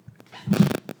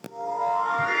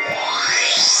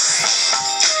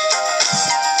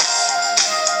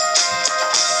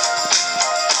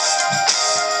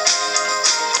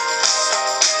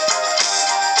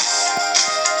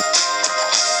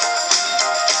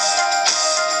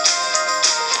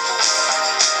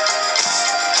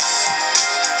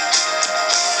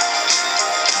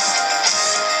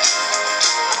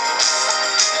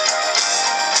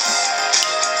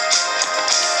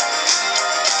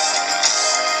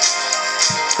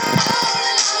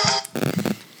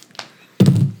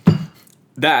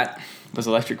That was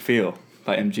Electric Feel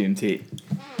by MGMT.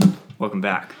 Welcome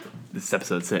back. This is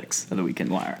episode 6 of the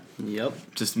Weekend Wire. Yep.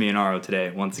 Just me and Aro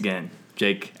today, once again.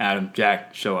 Jake, Adam,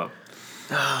 Jack, show up.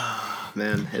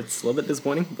 Man, it's a little bit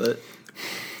disappointing, but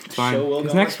It's fine. show will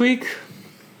 'Cause go next week,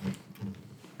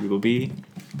 we will be,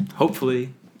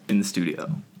 hopefully, in the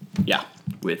studio yeah.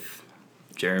 with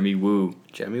Jeremy Woo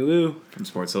Jeremy Woo. from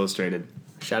Sports Illustrated.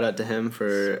 Shout out to him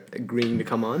for agreeing to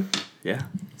come on. Yeah,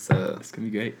 So it's going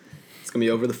to be great. it's gonna be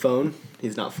over the phone.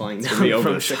 He's not flying down gonna be over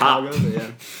from the Chicago. top.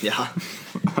 But yeah.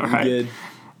 All right. Good.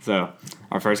 So,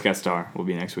 our first guest star will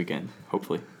be next weekend,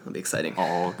 hopefully. It'll be exciting.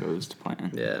 All goes to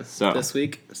plan. Yeah. So, this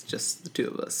week it's just the two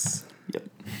of us. Yep.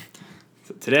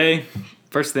 So today,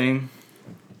 first thing,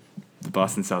 the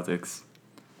Boston Celtics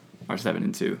are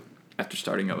 7-2 after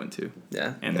starting 0-2,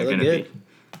 Yeah. and they they're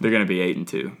look gonna be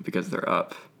 8-2 because they're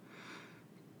up.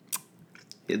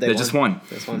 Yeah, They just won.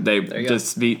 Just won. They There you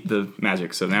just beat the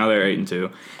Magic, so now they're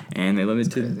 8-2, and they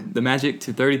limited the Magic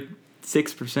to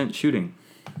 36% shooting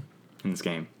in this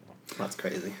game. That's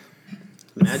crazy.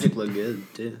 The Magic look good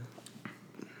too.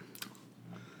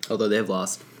 Although they've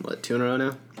lost 2 in a row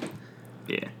now.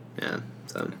 Yeah. Yeah.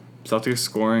 So Celtics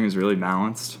scoring is really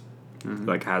balanced,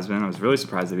 like has been. I was really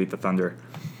surprised they beat the Thunder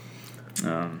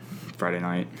Friday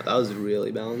night. that was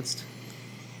really balanced.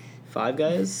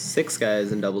 6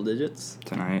 guys in double digits.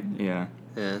 Tonight, yeah.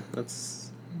 Yeah,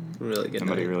 that's really good.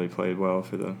 Somebody night. really played well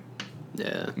for the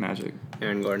Yeah. Magic.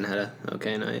 Aaron Gordon had a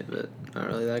okay night, but not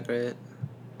really that great.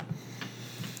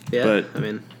 Yeah, But I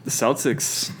mean, the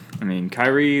Celtics,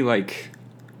 Kyrie,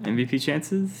 MVP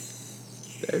chances?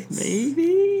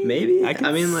 Maybe? I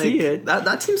can see it.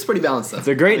 That team's pretty balanced though. It's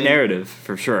a great narrative,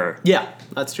 for sure. Yeah,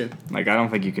 that's true. I don't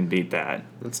think you can beat that.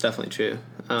 That's definitely true.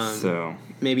 So,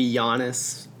 maybe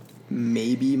Giannis,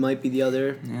 might be the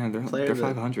other. yeah, player, they're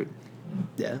but- 500.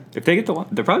 Yeah, If they get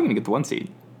they're probably going to get the 1 seed.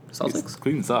 Celtics.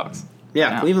 Cleveland sucks.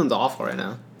 Yeah, Yeah. Cleveland's awful right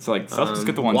now. So, Celtics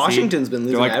get the 1 seed. Washington's been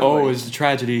losing. They're like, everybody. oh, it's a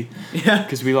tragedy. Yeah,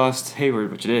 Because we lost Hayward,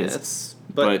 which it is.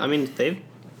 but but they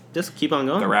just keep on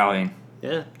going. They're rallying.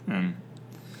 Yeah. Mm.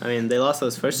 They lost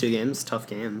those first 2 games, tough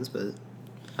games, but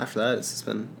after that, it's just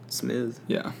been smooth.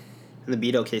 Yeah. And they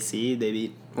beat OKC. They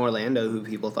beat Orlando, who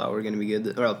people thought were going to be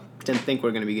good. Or didn't think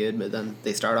were going to be good, but then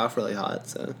they start off really hot.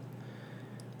 So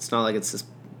it's not like it's just,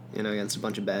 against a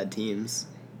bunch of bad teams.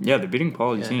 Yeah, they're beating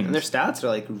quality teams. And their stats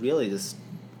are, really just,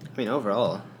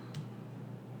 overall.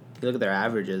 You look at their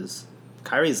averages.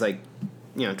 Kyrie's,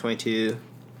 22.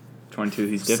 22,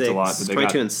 he's dipped 6, a lot. But they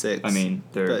 22 got, and 6.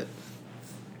 they're... But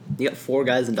you got 4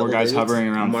 guys in double digits. 4 guys hovering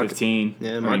around 15.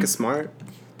 Yeah, Marcus Smart.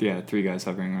 Yeah, 3 guys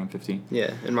hovering around 15.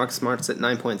 Yeah, and Marcus Smart's at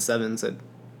 9.7, so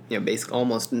basically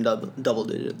almost in double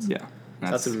digits. Yeah.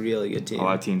 That's a really good team. A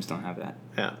lot of teams don't have that.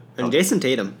 Yeah, and Jason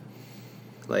Tatum,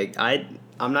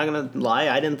 I'm not gonna lie,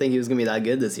 I didn't think he was gonna be that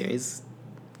good this year. He's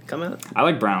come out. I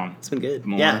like Brown. It's been good.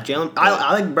 More. Yeah, Jalen.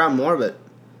 I like Brown more, but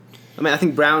I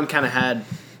think Brown kind of had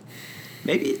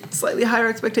maybe slightly higher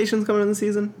expectations coming in the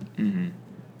season.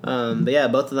 Mm-hmm. But yeah,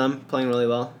 both of them playing really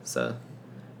well, so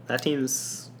that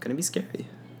team's gonna be scary.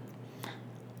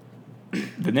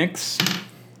 The Knicks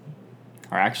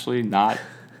are actually not,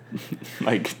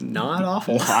 not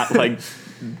awful. not,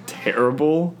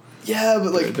 terrible. Yeah,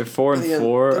 but They're 4-4.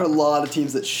 There are a lot of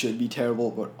teams that should be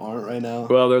terrible but aren't right now.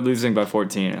 Well, they're losing by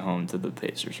 14 at home to the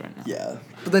Pacers right now. Yeah,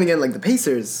 but then again, the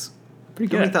Pacers,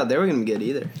 Pretty nobody good. thought they were gonna be good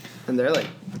either, and they're 5.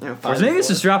 Porzingis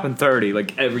is dropping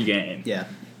 30 every game. Yeah,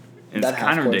 And That it's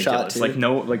kind of half-court shot, ridiculous.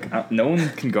 too. No one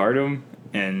can guard him,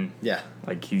 and yeah.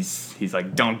 he's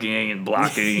dunking and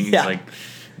blocking. Yeah. He's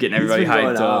getting everybody been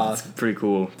going hyped up. off. It's pretty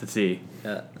cool to see.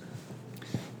 Yeah.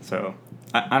 So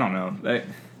I don't know.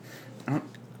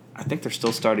 I think they're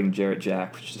still starting Jarrett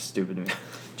Jack, which is just stupid to me.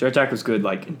 Jarrett Jack was good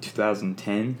in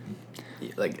 2010.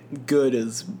 Good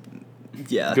is,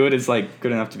 yeah. Good is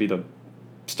good enough to be the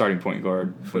starting point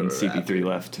guard when For CP3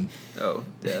 left. Oh,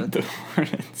 yeah. The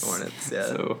Hornets. Yeah.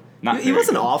 So He very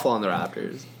wasn't good. awful on the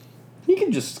Raptors. He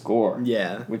can just score.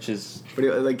 Yeah. Which is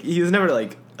But he was never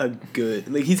a good,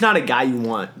 he's not a guy you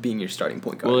want being your starting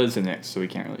point guard. well, it's the Knicks, so we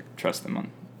can't really trust them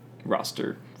on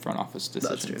roster front office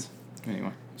decisions. That's true.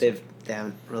 Anyway, They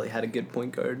haven't really had a good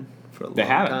point guard for a long they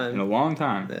haven't time. in a long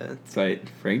time. Yeah. It's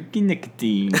Frankie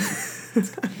Nicotine. I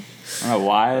don't know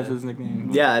why that's his nickname.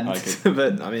 But Yeah, I like it.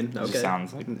 but okay. It just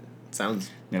sounds like Sounds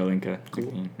Nidolinka. cool.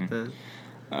 Nicotine.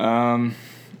 Yeah.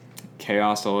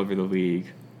 Chaos all over the league.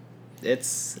 It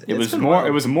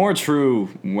was more true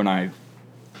when I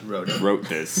wrote it. wrote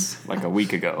this a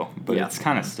week ago, but Yeah. it's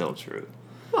kind of still true.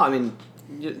 Well,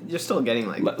 you're still getting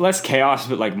Less chaos,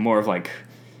 but more of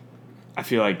I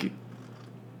feel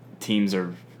teams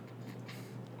are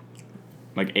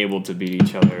able to beat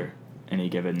each other any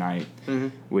given night,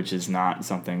 which is not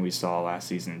something we saw last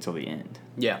season until the end.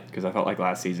 Yeah. Because I felt like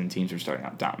last season teams were starting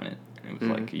out dominant. And it was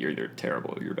like, you're either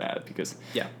terrible or you're bad. Because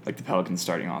like the Pelicans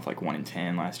starting off like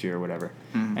 1-10 last year or whatever.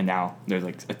 And now there's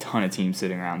like a ton of teams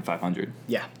sitting around 500.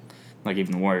 Yeah. Like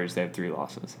even the Warriors, they have 3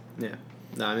 losses. Yeah.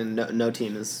 No, I mean, no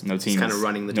team is kind of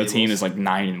running the tables. No team is like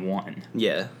 9-1.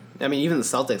 Yeah. I mean, even the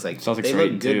Celtics, like, they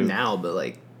look good now, but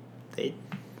like, they,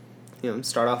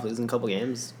 start off losing a couple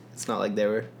games. It's not like they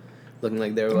were looking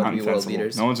like they were about to be world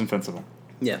beaters. No one's invincible.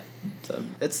 Yeah. So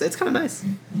it's kind of nice.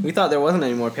 We thought there wasn't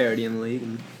any more parity in the league.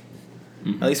 And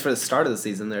at least for the start of the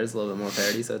season, there's a little bit more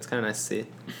parity, so it's kind of nice to see.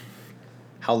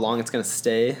 How long it's going to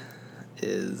stay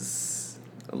is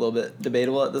a little bit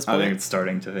debatable at this point. I think it's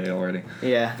starting to fade already.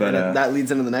 Yeah, but that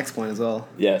leads into the next point as well.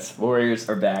 Yes, Warriors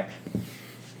are back.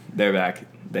 They're back.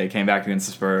 They came back against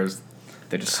the Spurs.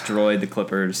 They destroyed the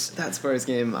Clippers. That Spurs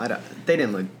game, they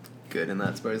didn't look good in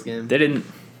that Spurs game. They didn't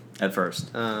at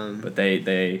first, but they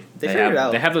figured it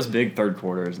out. They have those big third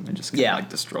quarters and they just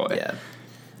destroy. Yeah.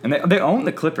 And they own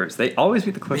the Clippers. They always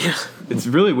beat the Clippers. Yeah. It's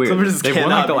really weird. Clippers They've won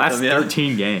like the last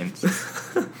 13 games.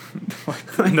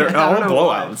 They're all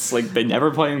blowouts. Like they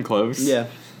never play them close. Yeah.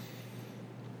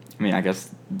 I mean, I guess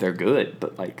they're good,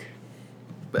 but like,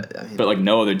 but like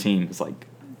no other team has like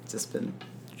just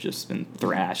been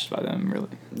thrashed by them really.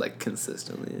 Like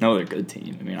consistently. No, they're a good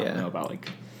team. I mean, I don't know about like.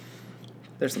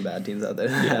 There's some bad teams out there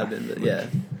that have been, but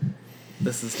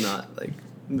this is not like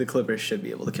the Clippers should be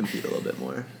able to compete a little bit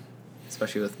more.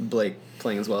 Especially with Blake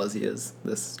playing as well as he is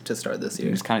to start this year.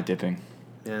 He's kind of dipping.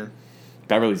 Yeah.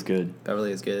 Beverly's good.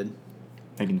 Beverly is good.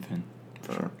 They can defend,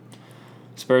 for sure.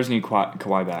 Spurs need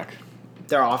Kawhi back.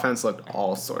 Their offense looked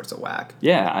all sorts of whack.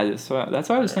 Yeah, that's what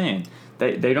I was saying.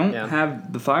 They don't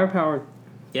have the firepower.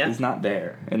 Yeah. Is not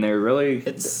there, and they're really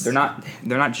they're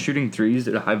not shooting threes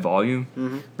at a high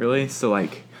volume, really. So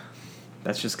like.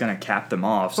 That's just going to cap them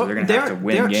off, so they're going to have to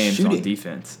win games on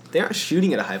defense. They aren't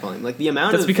shooting at a high volume. Like, the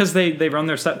amount That's because they run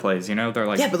their set plays, They're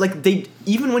like... Yeah, but, like,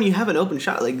 even when you have an open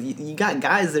shot, like, you got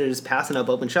guys that are just passing up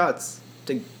open shots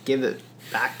to give it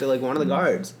back to, like, one of the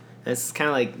guards. And it's kind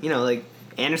of like, like,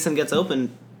 Anderson gets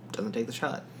open, doesn't take the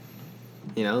shot.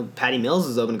 Patty Mills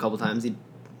was open a couple times, he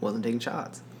wasn't taking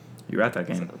shots. You were at that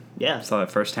game. So, yeah. Saw that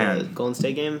firsthand. The Golden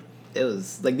State game. It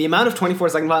was, like, the amount of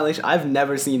 24-second violations, I've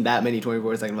never seen that many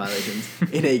 24-second violations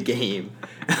in a game.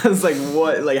 I was like,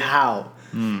 what? Like, how?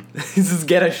 Just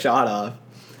get a shot off.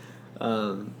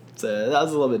 So that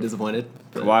was a little bit disappointed.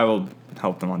 Kawhi will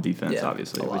help them on defense,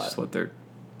 obviously, which lot. is what they're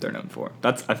known for.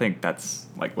 I think that's,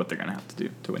 like, what they're going to have to do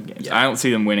to win games. Yeah. I don't see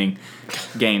them winning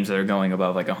games that are going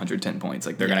above, like, 110 points.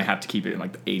 Like, they're going to have to keep it in,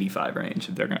 like, the 85 range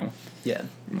if they're going to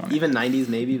even 90s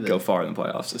maybe. But go far in the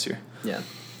playoffs this year. Yeah.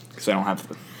 Because they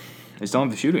just don't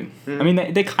have the shooting. I mean,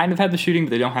 they kind of have the shooting,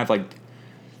 but they don't have, like,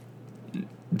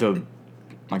 the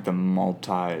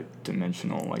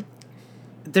multi-dimensional, like...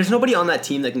 There's nobody on that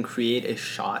team that can create a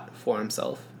shot for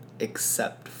himself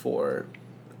except for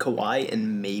Kawhi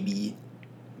and maybe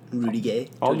Rudy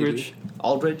Gay.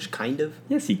 Aldridge, kind of.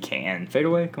 Yes, he can.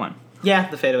 Fadeaway? Come on. Yeah,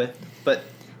 the fadeaway. But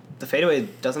the fadeaway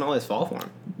doesn't always fall for him.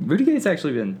 Rudy Gay's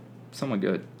actually been somewhat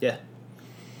good. Yeah.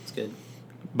 It's good.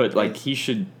 But, like, he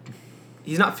should...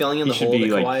 He's not filling in the hole that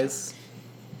Kawhi's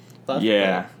left.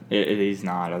 Yeah, he's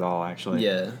not at all, actually.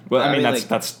 Yeah. Well, I mean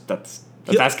that's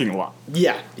asking a lot.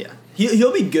 Yeah.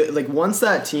 He'll be good. Like, once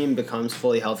that team becomes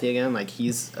fully healthy again, like,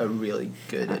 he's a really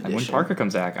good addition. When Parker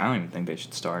comes back, I don't even think they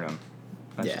should start him.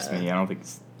 That's just me. I don't think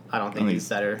he's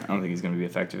better. I don't think he's going to be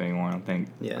effective anymore. I don't think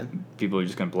people are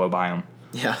just going to blow by him.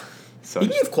 Yeah. So he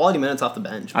can give quality minutes off the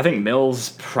bench. I think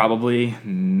Mills probably,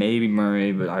 maybe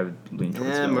Murray, but I would lean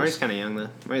towards Mills. Murray's kind of young, though.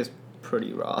 Murray's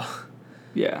pretty raw.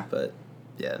 Yeah. But,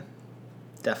 yeah.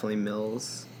 Definitely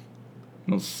Mills.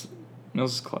 Mills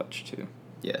is clutch, too.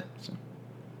 Yeah. So.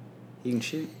 He can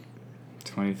shoot.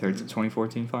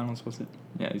 2014 finals, was it?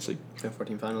 Yeah, he's like...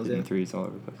 2014 finals, hitting threes all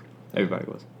over the place. Everybody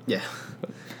was. Yeah.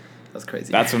 That's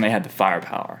crazy. That's when they had the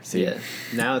firepower, see? Yeah.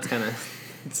 Now it's kind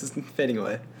of... It's just fading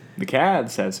away. The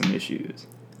Cavs have some issues.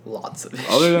 Lots of issues.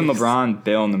 Other than LeBron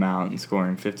bailing them out and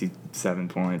scoring 57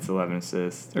 points, 11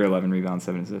 assists, or 11 rebounds,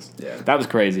 7 assists. Yeah. That was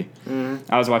crazy.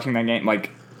 I was watching that game. Like,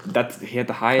 he had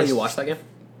the highest... Oh, you watched that game?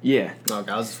 Yeah. Oh,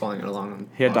 okay, I was just following it along.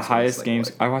 He had the highest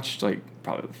games... I watched, like,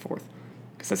 probably the fourth.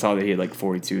 Because I saw that he had, like,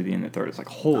 42 at the end of the third. It's like,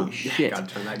 holy shit. Gotta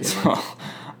turn that game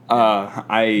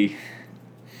on.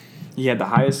 He had the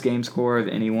highest game score of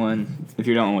anyone. If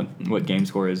you don't know what game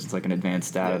score is, it's like an advanced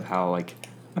stat of how like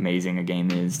amazing a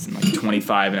game is. And like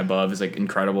 25 and above is like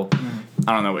incredible.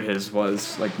 I don't know what his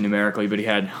was like numerically, but he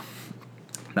had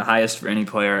the highest for any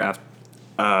player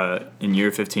in year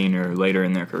 15 or later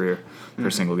in their career for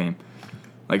a single game.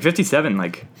 Like 57,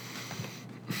 like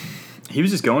he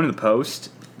was just going to the post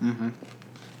Mm-hmm.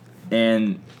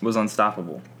 and was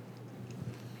unstoppable.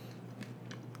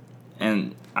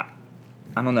 And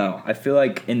I don't know. I feel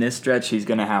like in this stretch, he's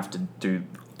going to have to do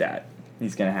that.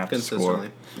 He's going to have to score.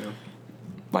 Yeah.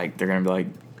 Like, they're going to be like,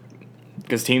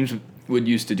 because teams would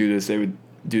used to do this. They would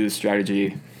do this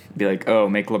strategy, be like, oh,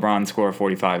 make LeBron score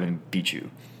 45 and beat you.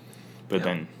 But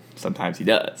then sometimes he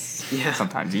does. Yeah.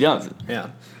 Sometimes he doesn't. Yeah.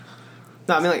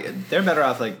 No, I mean, like, they're better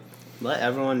off, like, let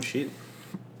everyone shoot.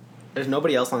 There's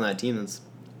nobody else on that team that's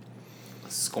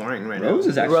scoring right Rose now.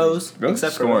 is actually Rose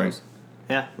except for scoring. Rose.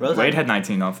 Yeah, Rose. Wade had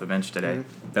 19 off the bench today.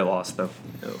 Mm-hmm. They lost, though.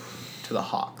 Oh, to the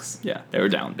Hawks. Yeah, they were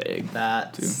down big.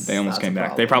 They almost came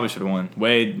back. They probably should have won.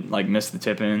 Wade, like, missed the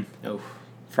tip in. Oh.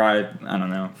 Fry, I don't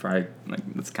know. Fry, like,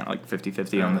 it's kind of like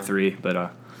 50-50 on the three,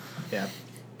 but yeah.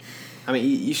 I mean,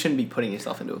 you shouldn't be putting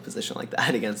yourself into a position like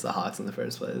that against the Hawks in the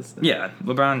first place. Yeah,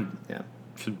 LeBron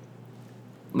should.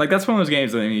 Like, that's one of those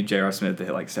games that they need J.R. Smith to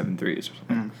hit, like, 7 threes or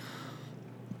something.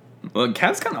 Mm. Well,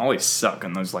 Cavs kind of always suck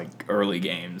in those, like, early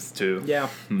games, too. Yeah.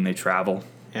 When they travel.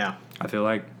 Yeah. I feel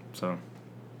like, so.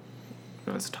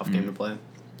 No, it's a tough game to play.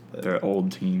 But They're an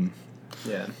old team.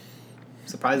 yeah.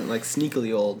 Surprising, like,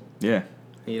 sneakily old. Yeah.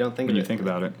 You don't think When of you it. think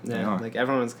about it. Yeah. They are. Like,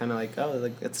 everyone's kind of like, oh,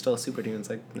 like, it's still a super team. It's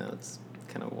like, no, it's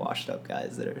kind of washed up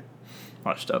guys that are.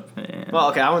 Washed up. Yeah. Well,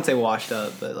 okay, I wouldn't say washed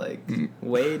up, but, like,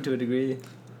 Wade to a degree.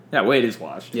 Yeah, Wade is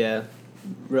washed. Yeah.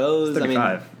 Rose, I mean,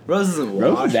 35. Rose isn't washed.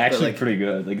 Rose is actually but, like, pretty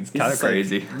good. Like, it's he's kind of just, like-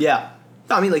 crazy. yeah.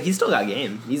 No, I mean, like, he's still got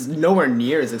game. He's nowhere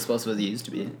near as explosive as he used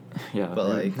to be. Yeah, but,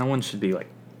 like, no one should be, like,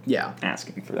 yeah.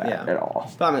 asking for that Yeah. at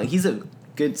all. But I mean, he's a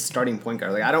good starting point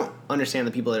guard. Like, I don't understand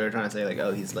the people that are trying to say, like,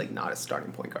 oh, he's, like, not a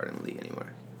starting point guard in the league anymore.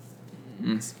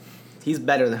 He's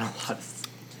better than a lot of...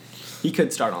 He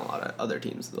could start on a lot of other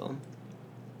teams as well.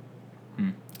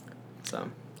 So...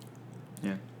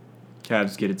 Yeah.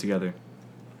 Cavs get it together.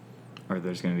 Or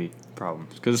there's going to be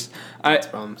problems. Because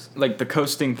problems. like, the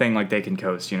coasting thing, like, they can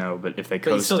coast, you know, but if they But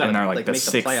you coast still gotta, and they're, like, the make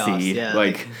the sixth playoffs, seed, yeah,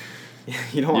 like,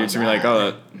 you don't want you're just going to be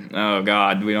that. like, oh,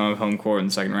 God, we don't have home court in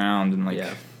the second round, and, like...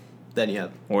 Yeah. Then you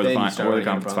have... Or the then you conference start running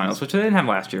into finals, problems. which they didn't have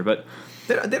last year, but...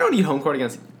 They don't need home court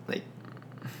against, like...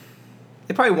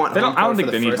 They probably want home court I don't for think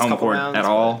the they need first home couple court rounds, at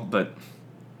all, but...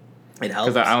 It helps.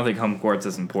 Because I don't think home court's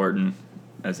as important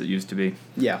as it used to be.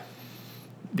 Yeah.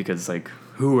 Because, like,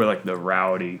 who are, like, the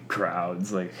rowdy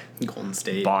crowds? Like, Golden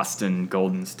State. Boston,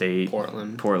 Golden State,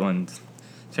 Portland,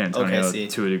 San Antonio OKC.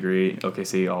 to a degree,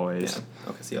 OKC always.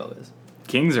 Yeah. OKC always.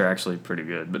 Kings are actually pretty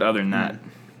good, but other than that,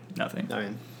 nothing. I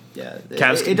mean, yeah.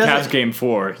 Cavs game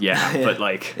 4, yeah, but,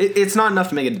 like... It's not enough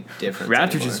to make a difference Raptors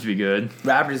anymore. used to be good.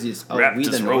 Raptors used... Oh, Raptors we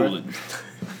the rolling. North.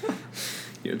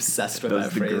 You're obsessed with Those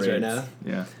that are the phrase right greats. now.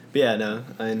 Yeah. But yeah, no.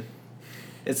 I mean,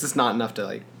 it's just not enough to,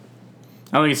 like...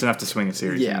 I don't think it's enough to swing a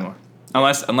series anymore.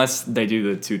 Unless they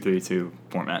do the 2-3-2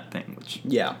 format thing, which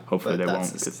Yeah. hopefully they but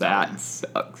won't, that's because dumb. that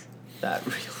sucks. That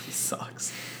really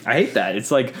sucks. I hate that.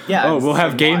 It's like, Yeah, we'll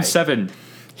have why? game 7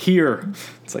 here.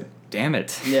 It's like, damn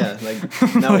it. Yeah,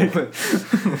 like, no.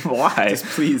 Why? Just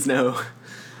please, no.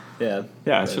 Yeah.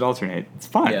 Yeah, it should alternate. It's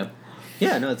fine. Yeah.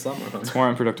 Yeah, no, it's a lot more fun. It's more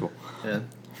unpredictable. Yeah.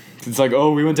 It's like,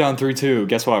 oh, we went down 3-2.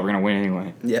 Guess what? We're going to win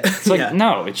anyway. Yeah. It's like, yeah.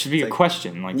 no, it should be It's a like-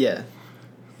 question. Like, Yeah.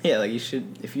 Yeah, like, you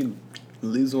should... If you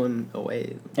lose one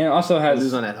away, And it also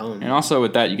lose one at home. And also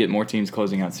with that, you get more teams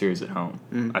closing out series at home.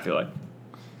 I feel like.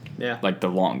 Yeah. Like the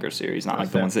longer series, not That's like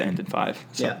the fair. ones that end in 5.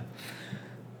 So, Yeah.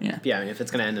 Yeah. Yeah, I mean, if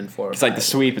it's going to end in 4 or It's like the 5,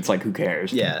 sweep. It's like, who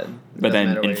cares? Yeah. But doesn't then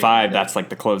matter where in you 5, get it. that's like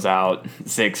the closeout.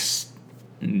 6,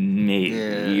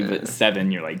 maybe. Yeah. But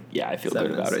 7, you're like, yeah, I feel good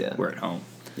 7 about is- it. yeah. We're at home.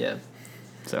 Yeah.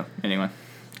 So, anyway,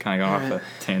 kind of going off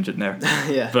a tangent there.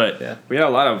 Yeah. But yeah. we had a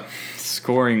lot of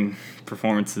scoring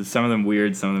performances. Some of them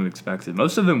weird, some of them expected.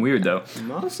 Most of them weird, though.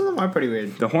 Most of them are pretty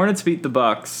weird. The Hornets beat the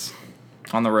Bucks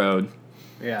on the road.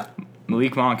 Yeah.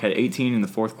 Malik Monk had 18 in the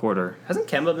fourth quarter. Hasn't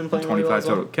Kemba been playing really 25 well as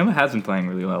well? total. Kemba has been playing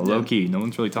really well. Yeah. Low key. No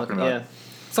one's really talking about Yeah. it.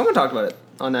 Someone talked about it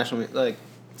on national... Like,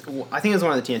 I think it was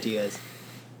one of the TNT guys.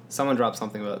 Someone dropped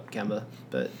something about Kemba.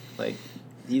 But, like,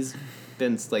 he's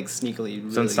been, like, sneakily really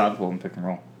It's unstoppable in pick and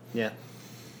roll. good. Yeah.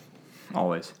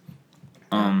 Always.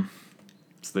 So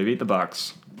they beat the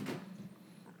Bucks.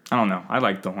 I don't know. I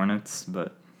like the Hornets,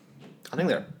 but I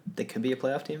think they could be a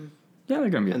playoff team. yeah, they're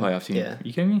gonna be a And- playoff team. yeah.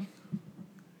 You kidding me?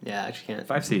 Yeah, I actually can't.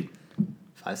 5 seed,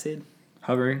 5 seed?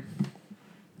 hovering.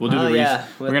 We'll do Oh, the yeah.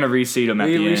 We're gonna reseed them at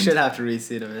the We end. should have to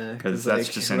reseed them, yeah. 'Cause that's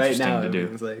just right interesting now, to do.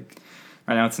 everyone's like,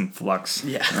 Right now it's in flux.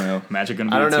 Yeah. I don't know. Magic gonna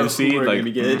be I don't a know 2 seed. who are Like, going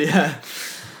to be good, yeah.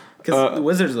 Because the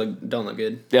Wizards don't look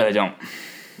good. yeah, they don't.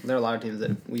 There are a lot of teams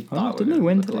that we thought were didn't going they to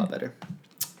win look today? a lot better.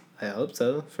 I hope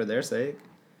so, for their sake.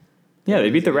 Yeah, they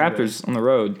beat the Wizards are Raptors on the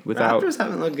road without. Raptors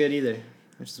haven't looked good either.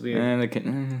 which is weird.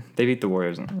 And they beat the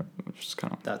Warriors, which is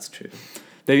kind of. That's true.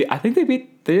 I think they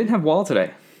didn't have Wall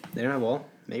today. They don't have Wall.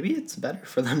 Maybe it's better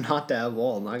for them not to have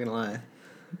Wall. Not gonna lie.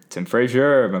 Tim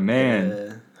Frazier, my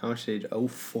man. How much did he? 4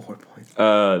 points.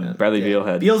 Bradley Beal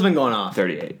had. Beal's been going off.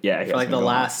 38. Yeah, for like the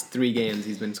last 3 games,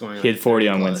 he's been scoring. He had 40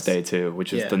 on plus. Wednesday too,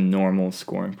 which is the normal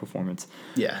scoring performance.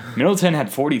 Yeah. Middleton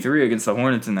had 43 against the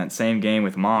Hornets in that same game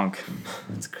with Monk.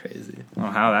 That's crazy. I don't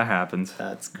know how that happened.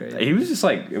 That's crazy. He was just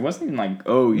like, it wasn't even like,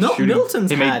 oh, he's shooting.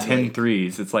 Middleton's he made had 10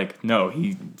 threes. It's like, no,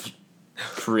 he's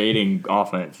creating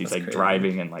offense. He's like crazy.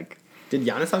 Driving and like. Did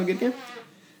Giannis have a good game?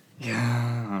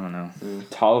 Yeah, I don't know.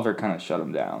 Tolliver kind of shut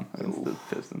him down against the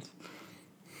Pistons.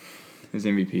 His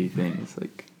MVP thing is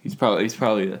like he's probably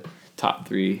the top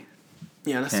 3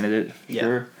 candidate for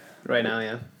sure. Right now,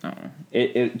 yeah. I don't know.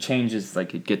 It changes,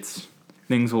 like it gets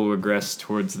things will regress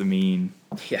towards the mean.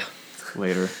 Yeah.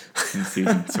 Later in the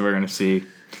season, so we're gonna see.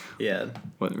 Yeah.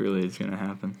 What really is gonna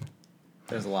happen?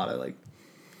 There's a lot of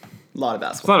basketball.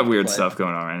 There's a lot of weird stuff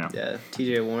going on right now. Yeah.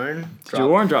 T.J. Warren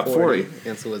dropped 40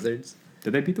 against the Wizards.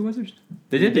 Did they beat the Wizards?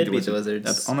 They did beat the Wizards.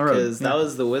 That's on the road. Because that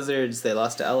was the Wizards. They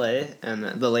lost to L.A. and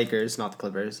the Lakers, not the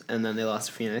Clippers, and then they lost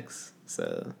to Phoenix.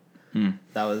 So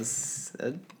that was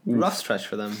a rough stretch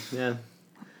for them. Yeah,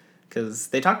 because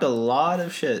they talked a lot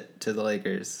of shit to the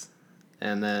Lakers,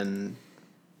 and then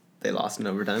they lost in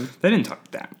overtime. They didn't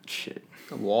talk that shit.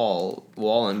 Wall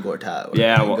and Gortat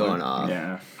were going off.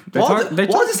 Yeah,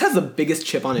 Wall just has the biggest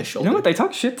chip on his shoulder. You know what? They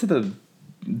talk shit to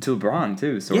LeBron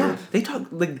too. Sort of. They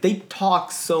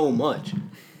talk so much,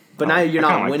 but now you're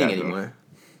not winning anymore.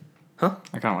 Huh?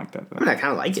 I kind of like that though. I mean, I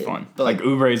kind of like it. It's fun. But like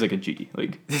Oubre's like a G.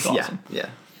 Like it's awesome. Yeah.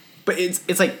 But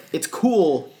it's like it's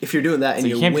cool if you're doing that and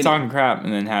you can't be talking crap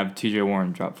and then have T.J.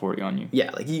 Warren drop 40 on you.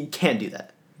 Yeah, like you can't do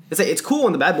that. It's like it's cool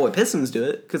when the bad boy Pistons do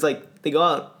it because like they go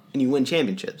out and you win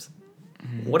championships.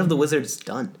 What have the Wizards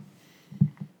done?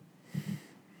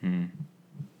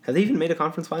 Have they even made a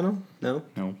conference final? No.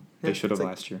 They should have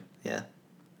last year. Yeah,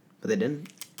 but they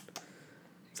didn't.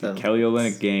 So Kelly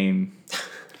Olynyk game.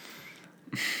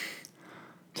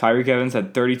 Tyreek Evans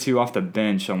had 32 off the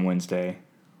bench on Wednesday.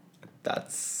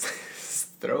 That's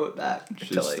throw it back.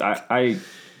 I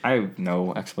have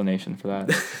no explanation for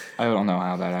that. I don't know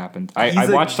how that happened.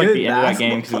 I watched like the end of that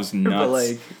game because it was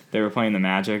nuts. They were playing the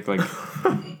Magic. Like,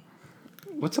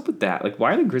 what's up with that? Like,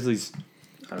 why are the Grizzlies?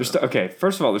 Okay,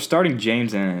 first of all, they're starting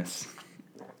James Ennis,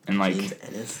 and like James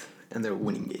Ennis, and they're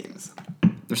winning games.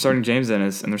 They're starting James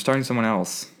Ennis, and they're starting someone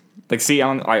else. Like, see,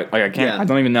 I can't. Yeah. I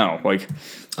don't even know. Like,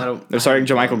 They're starting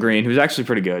JaMychal Green, who's actually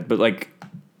pretty good, but like.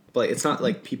 But it's not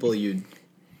like people you'd.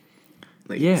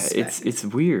 Like, yeah, expect. it's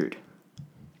weird.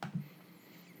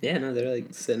 Yeah, no, they're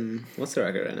like sitting. What's their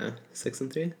record right now?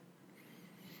 6-3.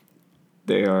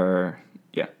 They are,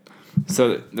 yeah.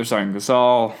 So they're starting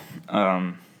Gasol,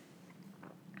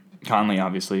 Conley,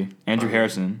 obviously, Andrew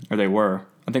Harrison, or they were.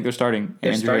 I think they're starting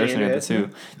Andrew Harrison at the 2,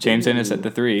 James Ennis at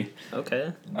the 3.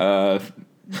 Okay. That's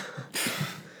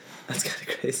kind of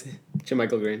crazy.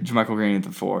 JaMychal Green at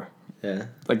the 4. Yeah.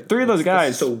 Like 3 of those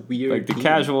guys. So weird. Like the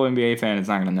casual NBA fan is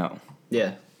not gonna know.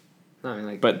 Yeah. No, I mean,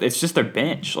 like. But it's just their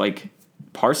bench, like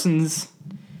Parsons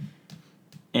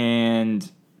and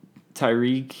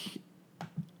Tyreek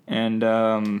and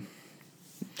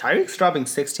Tyreek's dropping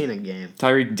 16 a game.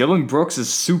 Dylan Brooks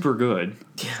is super good.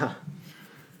 Yeah.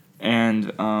 And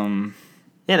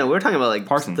yeah, no, we were talking about like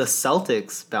Parsons. The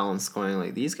Celtics balance scoring.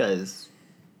 Like these guys,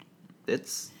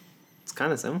 it's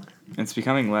kind of similar. It's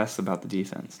becoming less about the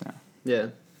defense now. Yeah,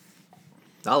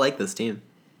 I like this team.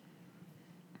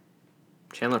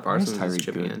 Chandler Parsons is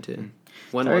chipping in too.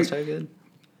 When was Tyreek good?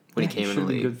 When he came in the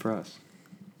league. Good for us.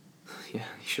 Yeah,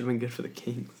 he should have been good for the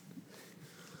Kings.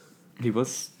 He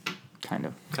was kind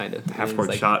of. Half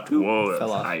court shot. Whoa,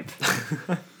 fell off. Hype.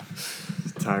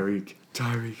 Tyreek.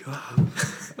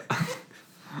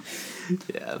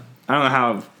 Yeah. I don't know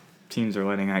how teams are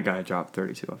letting that guy drop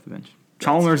 32 off the bench.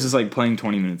 Chalmers is like playing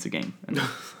 20 minutes a game and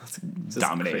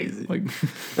dominating. Crazy. Like,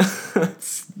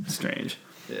 it's strange.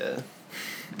 Yeah.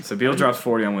 So Beal dropped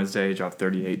 40 on Wednesday. He dropped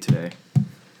 38 today.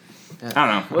 Yeah.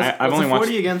 I don't know. I've only watched.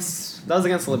 40 against. That was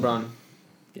against the LeBron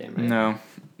game, right? No,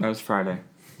 that was Friday.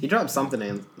 He dropped something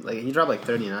he dropped like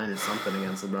 39 or something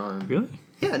against LeBron. Really?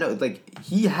 Yeah, no, like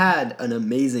he had an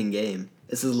amazing game.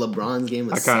 This is LeBron's game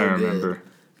was so good remember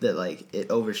that like it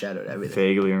overshadowed everything.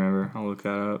 Vaguely remember. I'll look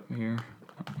that up here.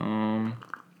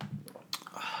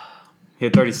 He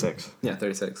had 36. Yeah,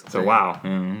 36. So wow.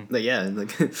 Mm-hmm. Like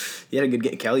he had a good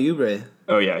game. Kelly Oubre.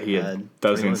 Oh yeah, he had that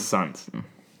was against the Suns.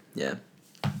 Yeah.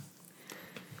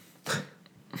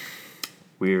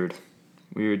 Weird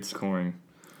scoring.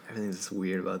 Everything's just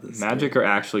weird about this. Magic are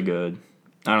actually good.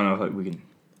 I don't know if we can.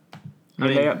 I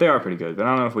mean, they are pretty good, but I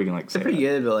don't know if we can like say they're pretty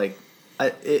that. good, but like,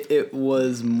 it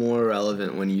was more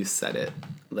relevant when you said it,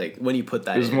 like when you put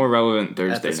that. It was more relevant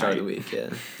Thursday at the start night. of the week, yeah,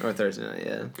 or Thursday night,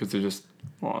 yeah. Because they just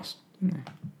lost. Did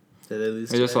they lose?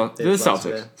 They just lost. They're the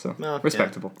Celtics, so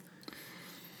respectable. Yeah.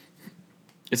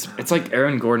 It's like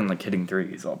Aaron Gordon like hitting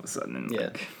threes all of a sudden, and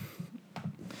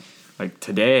like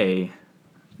today,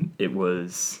 it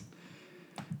was.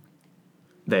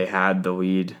 They had the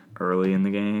lead early in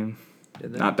the game.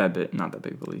 Did they? Not that big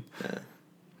of a lead. Yeah.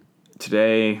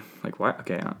 Today, like why?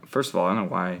 Okay, first of all, I don't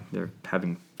know why they're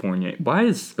having Fournier. Why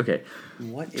is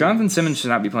What? Jonathan Simmons should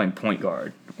not be playing point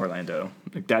guard. Orlando,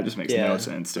 like that just makes no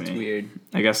sense to me. It's weird.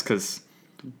 I guess because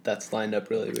that's lined up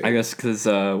really weird. I guess because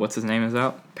what's his name is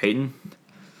out? Peyton.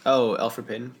 Oh, Alfred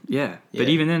Payton. Yeah, but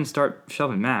even then, start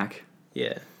shoving Mac.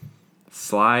 Yeah.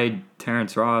 Slide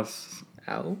Terrence Ross.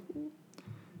 Ow.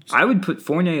 I would put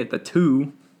Fournier at the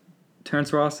 2.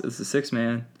 Terrence Ross is the 6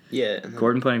 man. Yeah.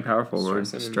 Gordon playing power forward.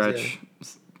 Simmons, Stretch.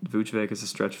 Vucevic is a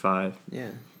stretch 5. Yeah.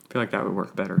 I feel like that would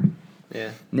work better.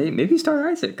 Yeah. Maybe start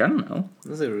Isaac. I don't know.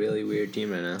 This is a really weird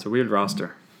team right now. It's a weird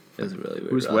roster. It's a really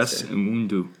weird Who's roster. Wes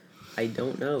Iwundu? I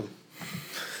don't know.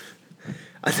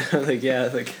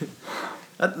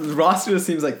 The roster just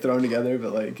seems like thrown together,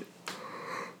 but like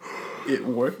it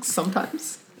works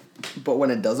sometimes. But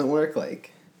when it doesn't work,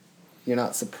 like you're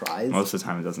not surprised. Most of the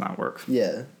time, it does not work.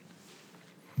 Yeah.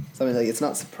 So I mean, like it's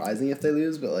not surprising if they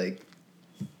lose, but like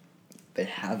they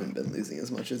haven't been losing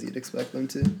as much as you'd expect them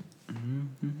to.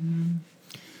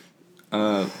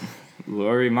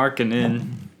 Laurie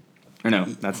Markkinen. Or no,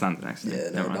 that's not the next name. Yeah,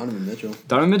 no, Donovan Mitchell.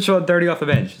 Donovan Mitchell at 30 off the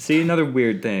bench. See, another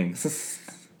weird thing.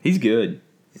 He's good.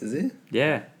 Is he?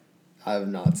 Yeah. I have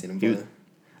not seen him play.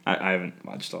 I haven't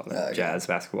watched a lot of Jazz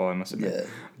basketball, I must admit. Yeah.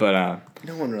 But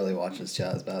no one really watches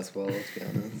Jazz basketball, let's be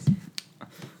honest.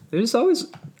 There's always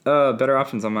better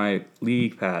options on my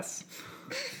league pass.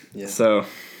 Yeah. So,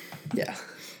 yeah.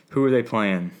 Who were they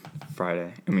playing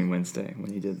Wednesday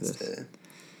when he did this?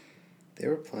 They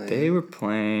were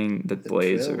playing the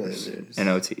Blazers in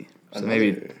OT. So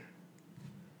maybe.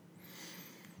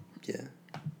 Yeah.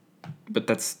 But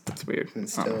that's weird. And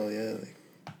still, like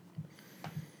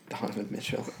Donovan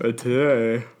Mitchell.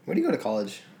 Today. Where do you go to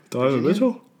college? Donovan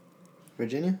Mitchell?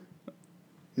 Virginia?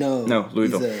 No. No,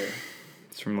 Louisville.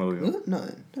 He's from Louisville. No,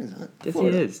 he's not. Yes,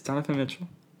 Florida. He is. Donovan Mitchell.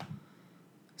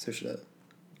 Search it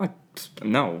up.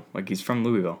 No, he's from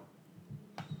Louisville.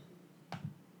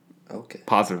 Okay.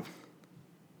 Positive.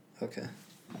 Okay.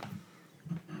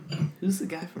 Who's the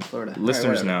guy from Florida?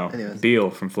 Listeners know. Anyways. Beal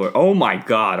from Florida. Oh my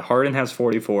God. Harden has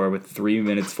 44 with 3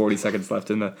 minutes, 40 seconds left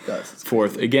in the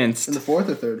fourth against. In the fourth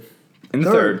or third? In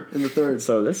the third. In the third.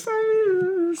 So this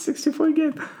time, 60-point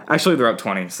game. Actually, they're up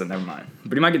 20, so never mind.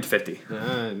 But he might get to 50.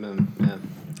 Yeah.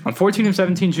 On 14 of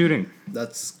 17 shooting.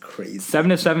 That's crazy.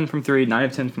 7 of 7 from 3, 9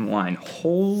 of 10 from the line.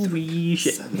 Holy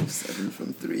shit. 7 of 7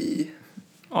 from 3.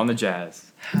 On the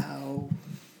Jazz. How?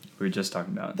 We were just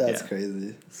talking about. That's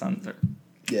crazy. Suns are.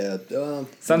 Yeah.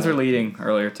 Suns are leading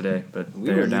earlier today, but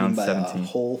they're down by 17. A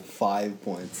whole 5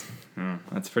 points.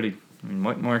 That's pretty. I mean,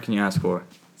 what more can you ask for?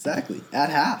 Exactly. At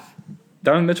half.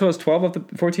 Donovan Mitchell is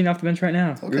 14 off the bench right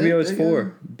now. Okay, Rubio is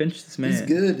 4. Bench this man. He's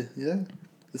good. Yeah.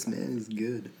 This man is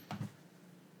good.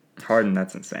 Harden,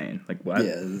 that's insane. Like, what?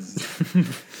 Yeah.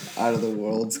 Out of the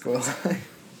world scoreline.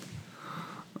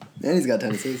 And he's got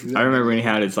 10 assists. I remember when he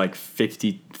had his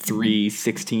 53,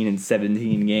 16, and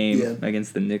 17 game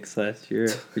against the Knicks last year,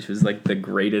 which was the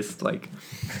greatest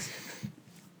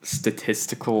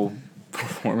statistical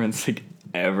performance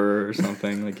ever or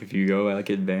something. If you go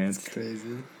advanced. It's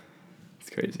crazy. It's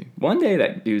crazy. One day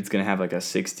that dude's gonna have a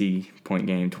 60-point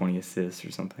game, 20 assists or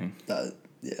something.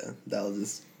 That'll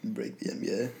just break the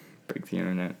NBA. Break the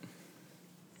internet.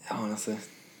 Yeah, honestly.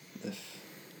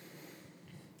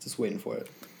 Just waiting for it.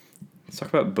 Let's talk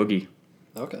about Boogie.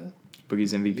 Okay.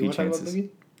 Boogie's MVP chances. Boogie?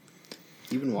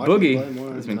 You've been watching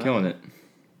Boogie has been killing it.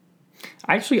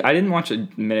 I didn't watch a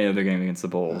minute of their game against the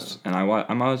Bulls, and I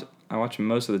watched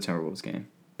most of the Timberwolves game.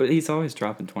 But he's always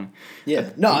dropping 20. Yeah.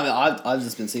 No, I've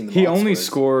just been seeing the. He only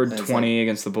scored 20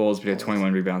 against the Bulls, but he had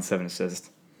 21 rebounds, 7 assists.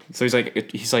 So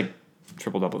he's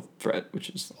triple double threat, which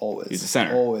is always he's a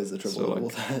center. Always a triple double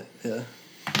threat. Yeah.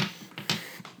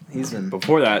 He's been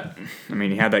before that.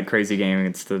 He had that crazy game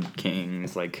against the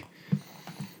Kings.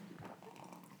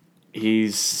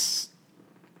 He's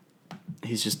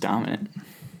just dominant.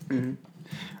 Mm-hmm. And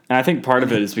I think part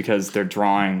of it is because they're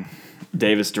drawing.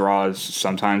 Davis draws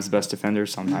sometimes the best defender,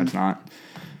 sometimes not.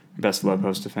 Best low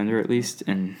post defender, at least,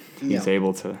 and he's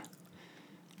able to,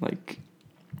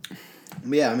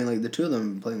 Yeah, the two of them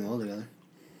have been playing well together.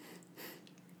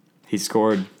 He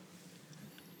scored.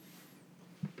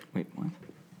 Wait, what?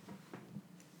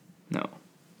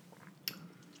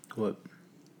 What?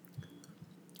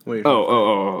 What are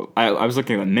you I was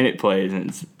looking at minute plays and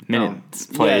it's minutes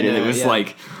played, and it was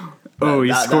like,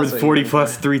 he scored that's 40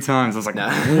 plus 3 times. I was like,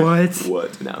 what?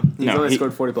 What? No. He's only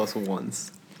scored 40 plus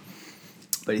once.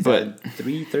 But he's had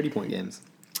 3 30-point games.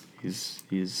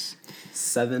 He's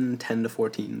 7 10 to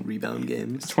 14 rebound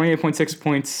games. 28.6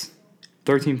 points,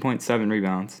 13.7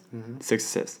 rebounds, 6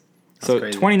 assists. So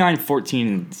crazy. 29, 14,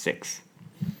 and 6.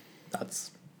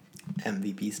 That's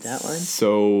MVP stat line.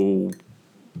 So,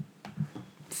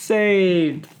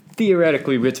 say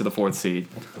theoretically get to the 4th seed.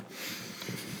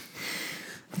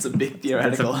 It's a big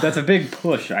theoretical. That's a big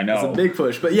push, I know. It's a big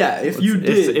push. But yeah,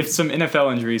 if some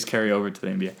NFL injuries carry over to the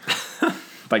NBA.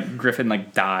 Like Griffin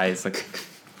dies,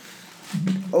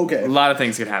 okay. A lot of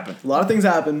things could happen. A lot of things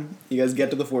happen. You guys get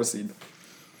to the 4th seed.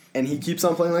 And he keeps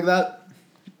on playing like that?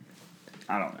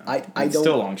 I don't know. I don't.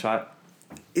 Still a long shot.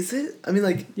 Is it? I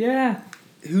mean, yeah.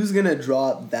 Who's going to draw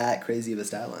up that crazy of a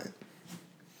stat line?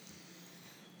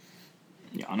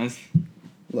 Giannis.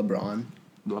 LeBron,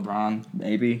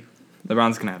 maybe.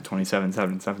 LeBron's going to have 27,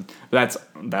 7, and 7. But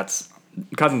that's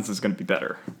Cousins is going to be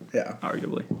better. Yeah.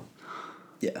 Arguably.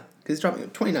 Yeah. Because he's dropping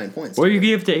 29 points. What do you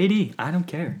give to AD? I don't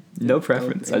care. No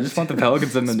preference. I just want the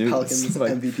Pelicans in the news. Pelicans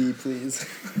MVP, please.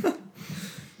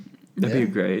 That'd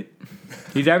be great.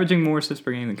 He's averaging more assists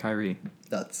per game than Kyrie.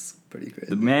 That's pretty crazy.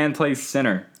 The man plays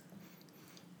center.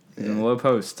 He's in the low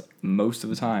post most of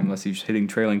the time, unless he's hitting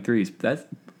trailing threes. But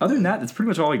other than that, that's pretty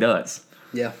much all he does.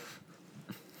 Yeah.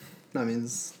 I mean,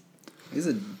 he's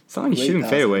a. It's not like he's shooting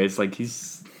fadeaways.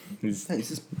 He's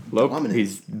just low. dominant.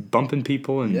 He's bumping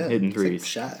people and hitting threes.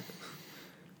 It's like Shaq.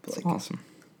 It's awesome.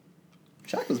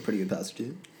 Shaq was a pretty good passer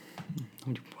too.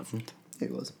 No, he wasn't. Yeah,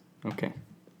 he was. Okay.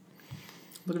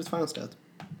 Look at his final stats.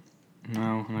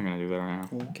 No, I'm not gonna do that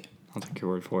right now. Okay. I'll take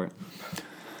your word for it.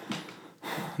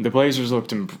 The Blazers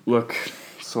look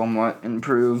somewhat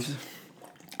improved.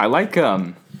 I like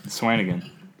Swanigan.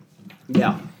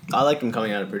 Yeah, I like him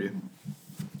coming out of Purdue,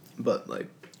 but I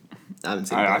haven't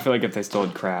seen. I feel like if they still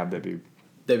had Crab, they'd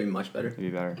be much better. They'd be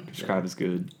better. Because Crab is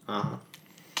good. I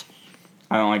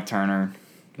don't like Turner.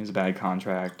 He's a bad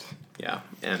contract. Yeah,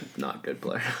 and not a good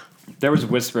player. There was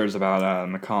whispers about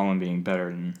McCollum being better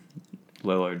than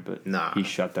Lillard, but he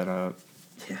shut that up.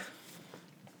 Yeah.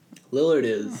 Lillard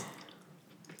is.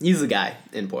 He's the guy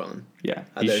in Portland. Yeah.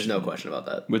 There's no question about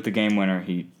that. With the game winner,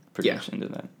 he pretty much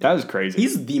ended that. That was crazy.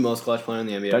 He's the most clutch player in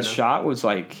the NBA. That shot was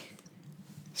that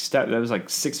was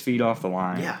 6 feet off the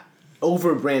line. Yeah.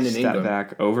 Over Brandon Ingram. Step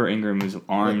back over Ingram, whose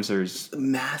arms are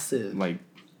massive.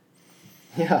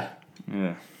 Yeah.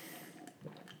 And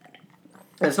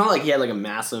it's not like he had a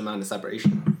massive amount of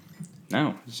separation.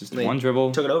 No, it's just one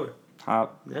dribble. Took it over.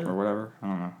 Top or whatever. I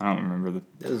don't know. I don't remember the.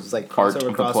 It was part of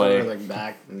the play.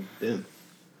 Back and boom.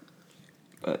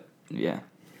 But yeah.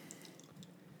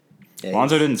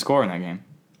 Lonzo didn't score in that game.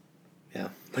 Yeah,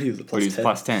 but he was a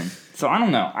plus 10. So I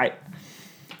don't know.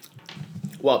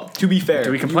 Well, to be fair,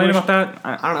 do we complain about that?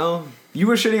 I don't know. You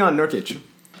were shitting on Nurkic,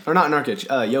 or not Nurkic,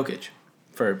 Jokic,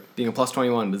 for being a plus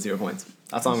 21 with 0 points.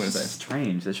 That's all I'm gonna say.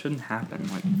 Strange. That shouldn't happen.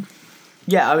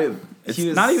 Yeah, I mean, it's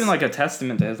not even a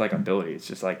testament to his ability. It's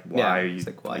just why are you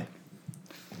why?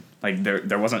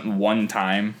 There wasn't one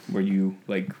time where you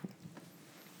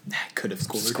could have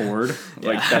scored.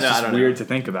 That's just weird to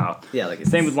think about. Yeah,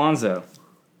 same with Lonzo.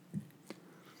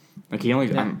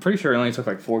 I'm pretty sure he only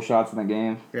took 4 shots in that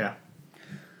game. Yeah.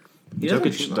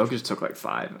 Jokic took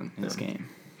 5 in this game.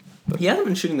 But he hasn't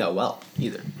been shooting that well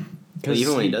either.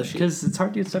 Even when he does shoot. Because it's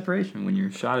hard to get separation when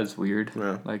your shot is weird,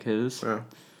 like his. Yeah.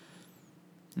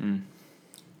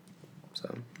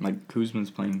 So.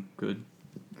 Kuzma's playing good.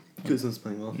 Kuzma's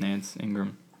playing well. Nance,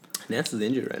 Ingram. Nance is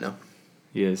injured right now.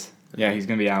 He is. Yeah, he's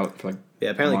going to be out for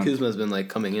apparently Kuzma's been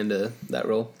coming into that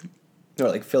role.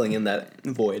 Or filling in that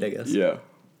void, I guess. Yeah.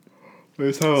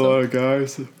 There's not a lot of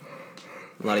guys. A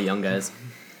lot of young guys.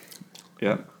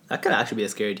 Yeah. That could actually be a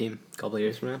scary team a couple of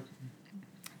years from now.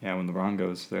 Yeah, when LeBron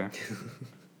goes there.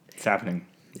 It's happening,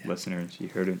 listeners. You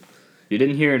heard it. You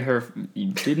didn't hear it.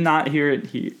 You did not hear it.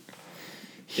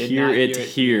 Hear it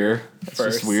here. It's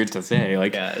just weird to say.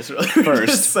 It's really weird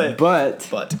to say.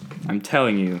 But I'm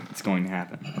telling you, it's going to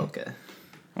happen. Okay.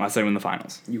 Unless they win the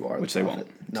finals. You are. Which they won't.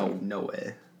 No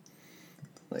way.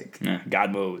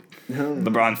 God mode.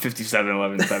 LeBron 57,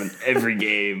 11, 7 every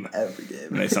game. Every game.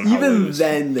 And they somehow lose.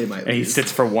 Then they might lose. And he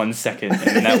sits for 1 second.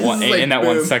 And in that one, in that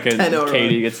 1 second,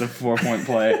 Katie gets a 4-point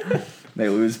play. They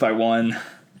lose by 1.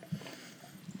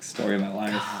 Story of my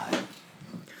life. God.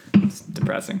 It's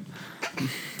depressing.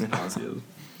 It honestly is.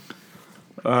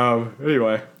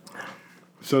 Anyway.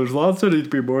 So there's lots that need to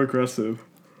be more aggressive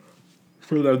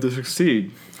for them to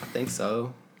succeed. I think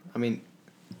so. I mean,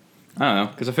 I don't know,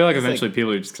 because I feel like It's eventually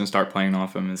people are just gonna start playing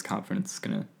off him. His confidence is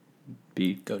gonna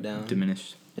go down,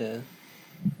 diminished. Yeah,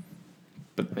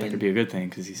 but that could be a good thing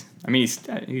because he's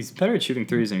better at shooting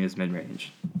threes than he is mid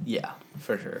range. Yeah,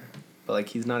 for sure. But like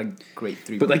he's not a great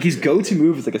three. But like his go-to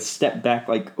move is like a step back,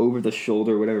 like over the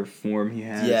shoulder, whatever form he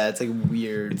has. Yeah, it's like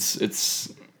weird.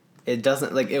 It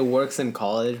doesn't like it works in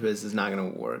college, but it's just not gonna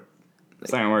work. Like,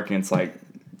 it's not gonna work against like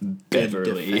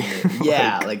Beverly.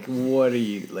 Yeah, like what are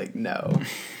you like? No.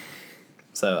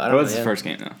 So I don't know. That's his first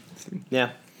game though.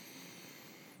 Yeah.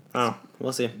 Oh,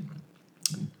 we'll see.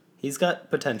 He's got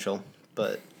potential,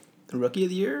 but rookie of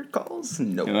the year calls?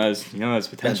 Nope. You know that's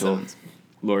potential.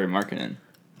 Lauri Markkanen.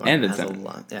 And Ben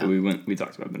Simmons. Yeah. We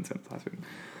talked about Ben Simmons last week.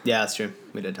 Yeah, that's true.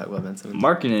 We did talk about Ben Simmons.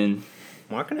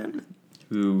 Markkanen,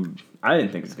 who I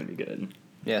didn't think was gonna be good.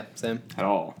 Yeah, same. At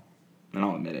all. And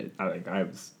I'll admit it. I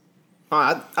was.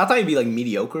 I thought he'd be like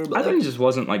mediocre, but I think he just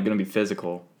wasn't like gonna be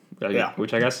physical. Yeah.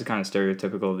 Which I guess is kind of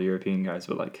stereotypical of the European guys,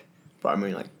 but like. But I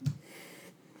mean, like,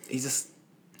 he just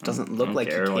doesn't look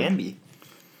like he can be.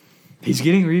 He's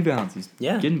getting rebounds. He's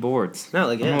getting boards. No,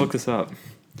 like I'm gonna look this up.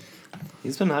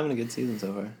 He's been having a good season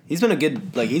so far. He's been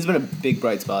a big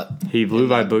bright spot. He blew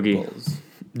by Boogie. Bulls.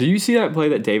 Do you see that play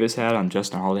that Davis had on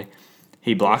Justin Holiday?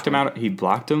 He blocked him out. He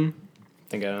blocked him.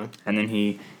 Think I know. And then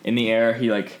he, in the air, he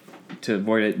like, to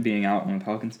avoid it being out on the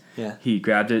Pelicans. Yeah. He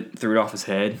grabbed it, threw it off his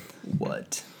head.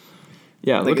 What?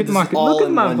 Yeah, look at my boy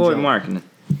Markkanen.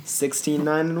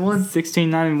 16-9-1.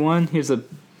 16-9-1. Here's a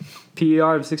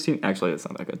PER of 16. Actually, that's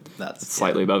not that good. That's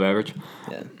slightly above average.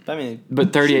 Yeah, I mean.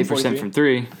 But 38% from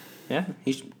three. Yeah,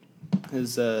 his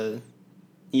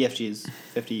EFG is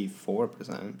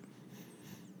 54%.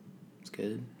 It's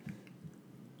good.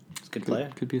 It's a good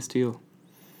player. Could be a steal.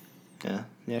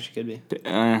 Yeah, she could be.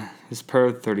 His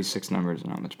per 36 numbers are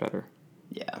not much better.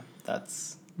 Yeah,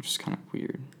 that's... Which is kind of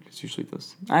weird. Because usually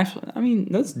those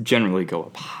generally go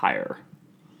up higher.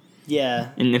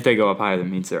 Yeah. And if they go up higher, that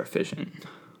means they're efficient.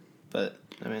 But,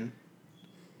 I mean,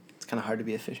 it's kind of hard to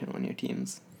be efficient when your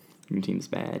team's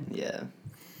bad. Yeah.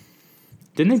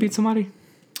 Didn't they beat somebody?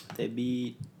 They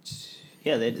beat...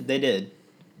 Yeah, they did.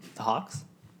 The Hawks?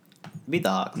 Beat the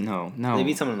Hawks. No. They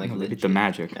beat someone they beat the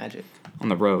Magic. On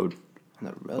the road.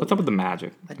 What's up with the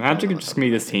Magic? Magic is just gonna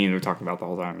be this team we're talking about the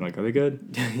whole time. Like, are they good?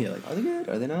 Yeah, like, are they good?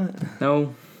 Are they not?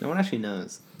 No. No one actually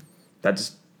knows. That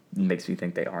just makes me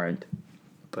think they aren't.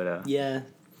 But, yeah.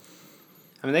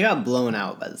 I mean, they got blown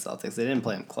out by the Celtics. They didn't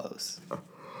play them close.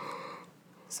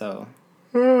 So.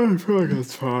 I feel like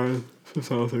that's fine. The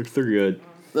Celtics, they're good.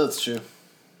 That's true.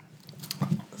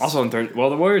 Also on Thursday,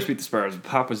 the Warriors beat the Spurs.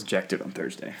 Pop was ejected on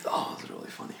Thursday. Oh, it was really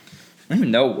funny. I don't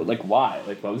even know, why?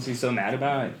 What was he so mad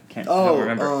about? I don't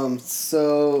remember.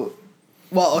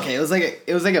 Okay, it was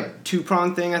like a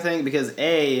two-pronged thing, I think, because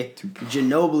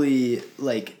Ginobili,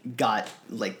 got,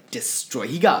 destroyed.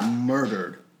 He got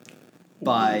murdered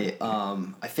by,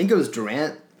 I think it was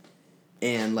Durant,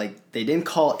 and, they didn't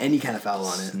call any kind of foul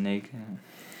on it. Snake.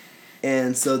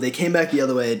 And so they came back the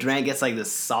other way. Durant gets,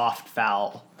 this soft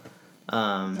foul.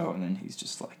 And then he's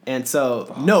just And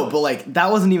so, no, but,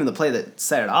 that wasn't even the play that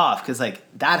set it off, because,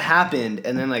 that happened,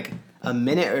 and then, a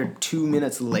minute or 2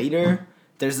 minutes later,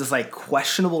 there's this,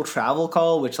 questionable travel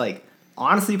call, which,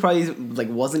 honestly probably,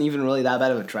 wasn't even really that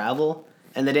bad of a travel,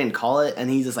 and they didn't call it, and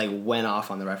he just, went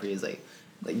off on the referee. He's like,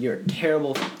 you're a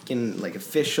terrible fucking,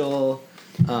 official.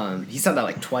 He said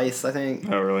that, twice, I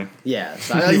think. Oh, really? Yeah.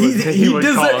 So,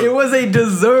 it was a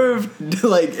deserved,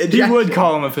 ejection. He would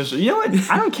call him official. You know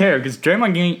what? I don't care, because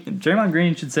Draymond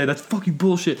Green should say, that's fucking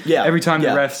bullshit. Yeah. Every time the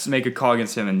refs make a call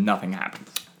against him and nothing happens.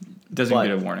 Doesn't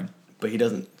get a warning. But he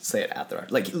doesn't say it at the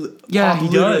referee. He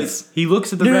does. He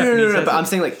looks at the ref. No, but I'm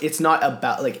saying, it's not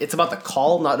about, it's about the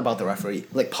call, not about the referee.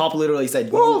 Pop literally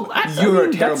said, you're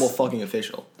a terrible fucking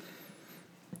official.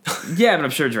 Yeah, but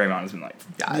I'm sure Draymond has been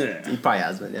yeah. He probably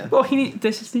has been, yeah. Well, they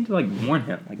just need to, warn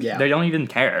him. They don't even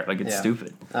care. It's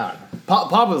stupid. I don't know.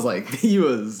 Pop was, he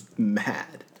was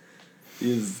mad.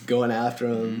 He was going after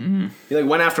him. Mm-hmm. He,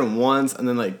 went after him once and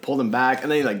then, pulled him back.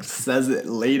 And then he, says it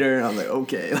later. And I'm like,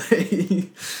 okay.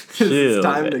 It's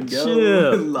time to go.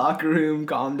 Chill. Locker room,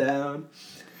 calm down.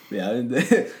 Yeah.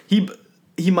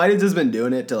 He might have just been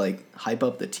doing it to, hype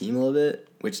up the team a little bit,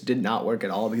 which did not work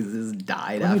at all because this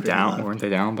died after down. Weren't they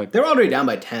down? They were already down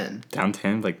by 10. Down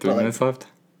 10? 3 minutes left?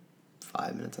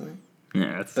 5 minutes, I think.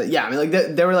 Yeah. But yeah, I mean,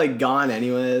 they were gone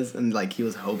anyways, and he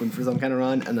was hoping for some kind of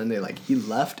run, and then he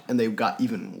left, and they got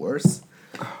even worse.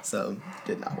 So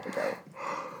did not work out.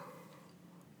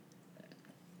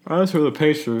 As for the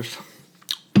Pacers,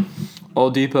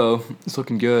 Oladipo is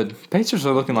looking good. Pacers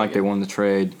are looking like they won the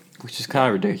trade, which is kind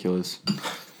of ridiculous.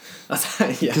 Yeah.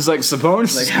 Because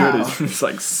Sabonis is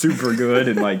good. It's super good,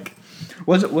 and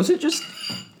Was it just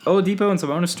Oladipo and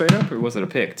Sabonis straight up, or was it a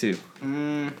pick too?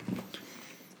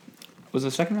 Was it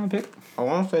a second round pick? I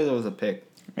want to say there was a pick.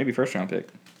 Maybe first round pick.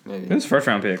 Maybe. If it was first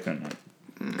round pick, then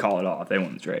call it off. They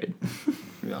won the trade.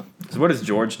 Yeah. So what has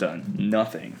George done?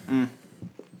 Nothing. And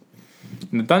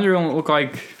the Thunder don't look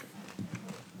like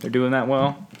they're doing that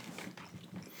well.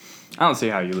 I don't see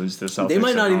how you lose to the Celtics. They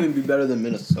might not at home. even be better than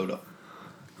Minnesota.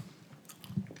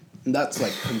 That's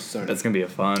like concerning. That's gonna be a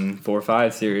fun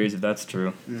 4-5 series if that's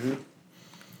true.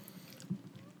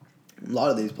 A lot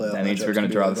of these playoff. That means we're gonna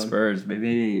draw the Spurs,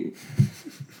 baby.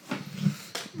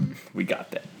 We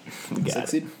got that. We got Six it.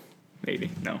 seed?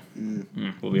 Maybe no.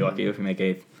 We'll be lucky if we make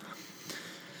 8th.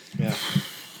 Yeah.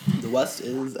 The West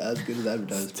is as good as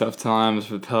advertised. Tough times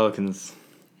for the Pelicans.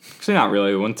 Actually, not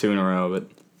really. We won 2 in a row, but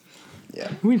Yeah.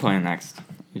 who are we playing next?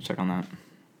 You check on that.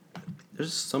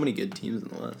 There's so many good teams in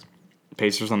the West.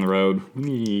 Pacers on the road.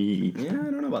 Yeah, I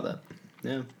don't know about that.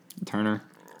 Yeah. Turner.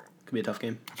 Could be a tough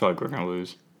game. I feel like we're gonna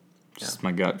lose. Just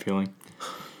my gut feeling.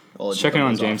 Oladipo Checking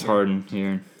on goes James off. Harden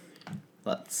here.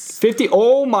 Let's. 50.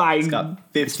 Oh my! He's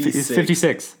got 56. It's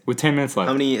 56 with 10 minutes left.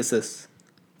 How many assists?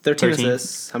 13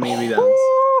 assists. How many rebounds?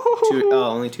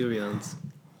 Only 2 rebounds.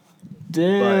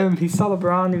 Damn, But- he saw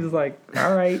LeBron. He was like,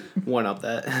 "All right." One up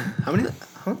that. How many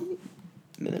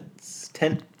minutes?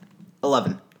 10,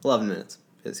 11. 11 minutes,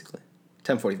 basically.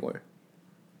 10:44.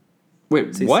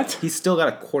 Wait, So what? He's still got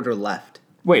a quarter left.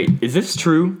 Wait, is this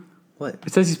true? What?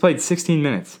 It says he's played 16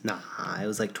 minutes. Nah, it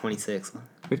was like 26. We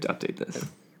have to update this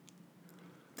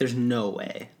There's no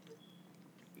way.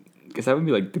 because that would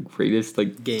be like the greatest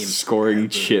Game scoring ever.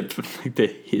 chip like the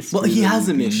history. Well, he of the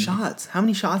hasn't league. missed shots. How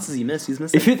many shots has he missed? He's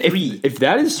missed If like it 3. if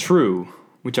that is true,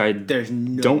 which I There's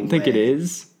no don't think it way.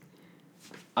 is,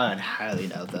 I'd highly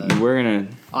doubt that. we're gonna.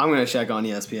 I'm gonna check on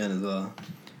ESPN as well.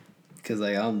 Cause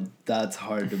that's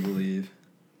hard to believe.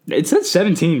 It says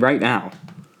 17 right now.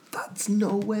 That's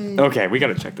no way. Okay, we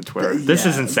gotta check the Twitter. This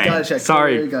is Yeah, insane. gotta check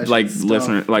Sorry, Twitter, gotta like check stuff.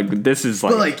 listener, like this is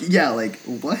like, But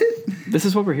what? this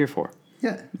is what we're here for.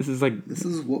 Yeah, This is like this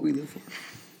is what we live for.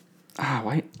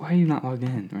 why are you not logged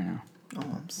in right now? Oh,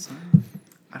 I'm sorry.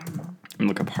 I don't know. And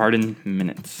look up Harden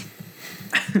minutes.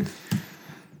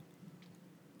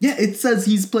 Yeah, it says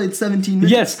he's played 17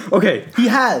 minutes. Yes. Okay. He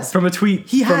has. From a tweet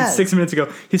He from has. 6 minutes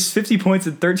ago, his 50 points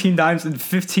and 13 dimes in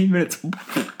 15 minutes.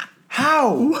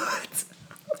 How? What?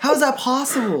 How is that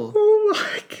possible? Oh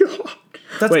my god.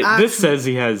 That's Wait, actually, this says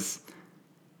he has.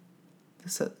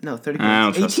 no 30 I don't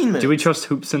minutes. trust. 18 minutes. Do we trust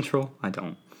Hoop Central? I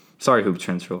don't. Sorry, Hoop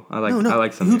Central. I like. No. I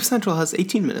like some. Hoop Central has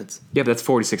 18 minutes. Yeah, but that's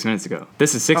 46 minutes ago.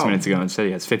 This is 6 Oh. minutes ago and said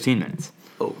he has 15 minutes.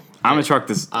 Oh. I'm gonna truck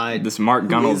this. This Mark who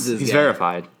Gunnels. is this He's guy?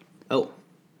 verified. Oh.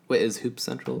 Wait, is Hoop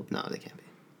Central? No, they can't be.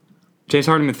 James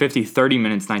Harden with 50, 30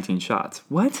 minutes, 19 shots.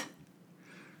 What?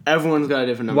 Everyone's got a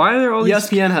different number. Why are there all these?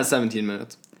 ESPN has 17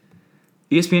 minutes.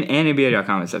 ESPN and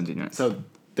NBA.com has 17 minutes. So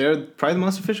they're probably the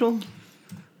most official?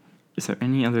 Is there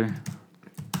any other?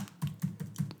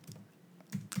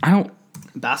 I don't.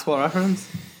 Basketball Reference?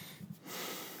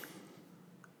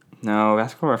 No,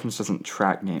 Basketball Reference doesn't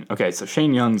track game. Okay, so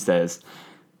Shane Young says,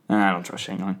 I don't trust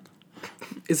Shane Young.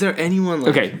 Is there anyone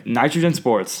like... Okay, Nitrogen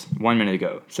Sports 1 minute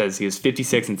ago says he has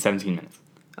 56 and 17 minutes,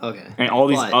 Okay. and all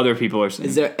these But other people are saying.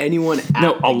 Is there anyone at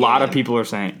No, the a lot of game? people are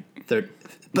saying. But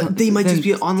they might just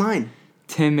be online.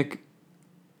 Tim Mc.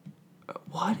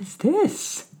 What is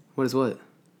this? What is what? Is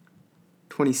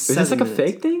 27 this like minutes. a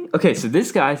fake thing? Okay, so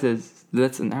this guy says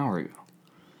that's an hour ago.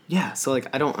 Yeah, so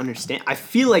I don't understand. I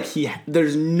feel like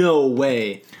there's no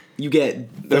way you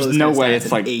get There's those no kind of way stats it's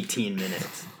in like 18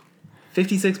 minutes.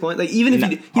 56 points. Like even if No,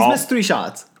 he's all- missed 3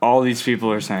 shots, All these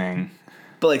people are saying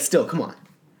but still, come on.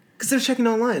 Cuz they're checking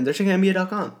online. They're checking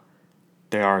NBA.com.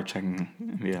 they are checking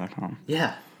NBA.com.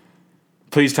 Yeah.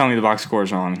 Please tell me the box score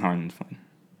is wrong. Harden's fine.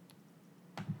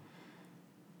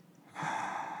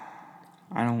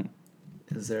 I don't.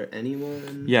 Is there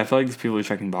anyone? Yeah, I feel like these people are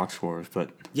checking box scores,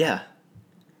 but Yeah.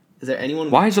 Is there anyone?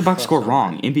 why we is the box trust score on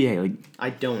wrong? that? NBA, like I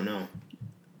don't know.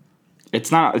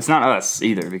 it's not us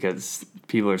either because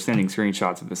people are sending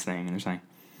screenshots of this thing and they're saying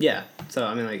Yeah. So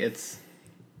I mean, it's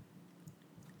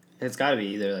got to be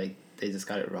either they just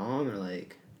got it wrong or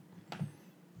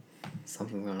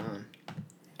something's going on.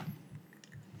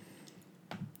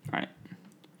 all right.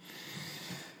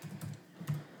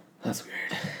 That's weird.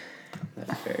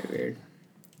 That's very weird.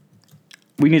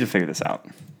 We need to figure this out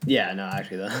Yeah. No,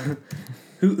 actually, though.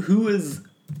 who is?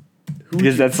 Who would because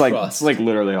you that's trust? like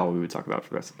literally all we would talk about for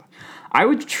the rest of the time. I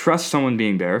would trust someone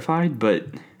being verified, but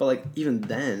But even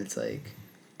then, it's like.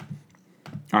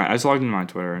 all right. I just logged into my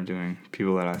Twitter and doing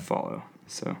people that I follow,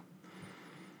 so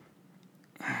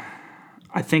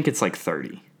I think it's like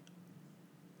 30.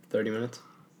 30 minutes.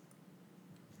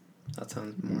 That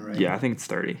sounds more right. Yeah, I think it's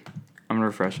 30. I'm going to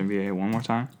refresh NBA one more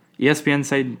time. ESPN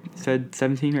said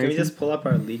 17 or 18. Can we just pull up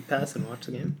our league pass and watch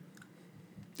the game?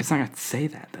 It's not going to say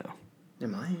that, though. It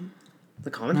might. The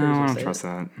No, commentators I will don't say trust it.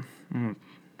 that. I don't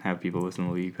have people listen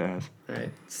to League Pass. All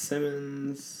right,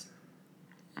 Simmons.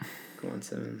 Come on,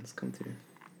 Simmons, come through.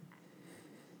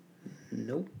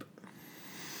 Nope.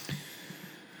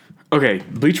 Okay,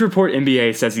 Bleacher Report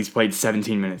NBA says he's played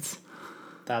 17 minutes.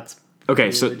 That's Okay,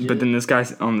 pretty so legit. but then this guy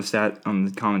on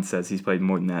the comments says he's played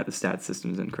more than that. The stat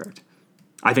system is incorrect.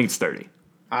 I think it's 30.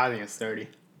 I think it's 30.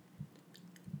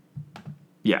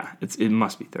 Yeah, it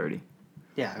must be 30.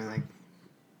 Yeah, I mean, like,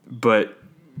 But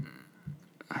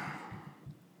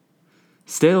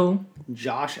still,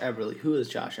 Josh Everly. Who is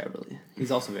Josh Everly?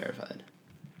 He's also verified.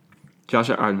 Josh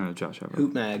Everett.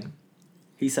 Hoop Mag.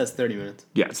 He says 30 minutes.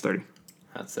 Yeah, it's 30.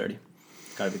 That's 30.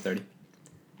 Gotta be 30.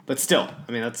 But still,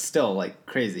 I mean, that's still, like,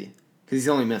 crazy. Because he's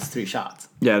only missed 3 shots.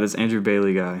 Yeah, this Andrew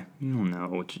Bailey guy. You don't know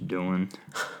what you're doing.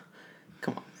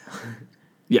 Come on.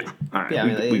 Yeah, all right,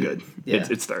 Yeah, we good. Yeah.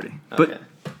 It's 30. Okay. But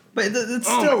But it's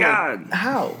oh still, my God. like,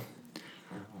 how?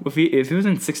 if he was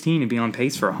in 16, he'd be on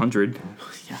pace for 100.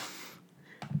 Yeah.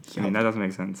 I mean, that doesn't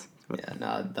make sense. But, Yeah,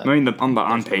 no. That, I mean, the on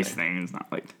there's no pace way. thing is not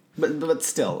like. But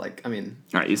still, like, I mean,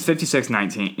 All right, he's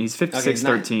 56-19. He's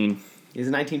 56-13. he's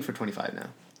 19 for 25 now.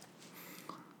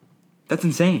 That's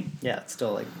insane. Yeah, it's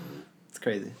still, like, it's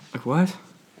crazy. Like, what?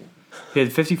 He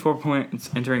had 54 points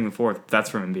entering the fourth. That's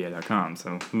from NBA.com,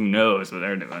 so who knows what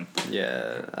they're doing.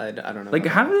 Yeah, I don't know. Like,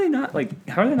 about how are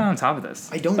they not on top of this?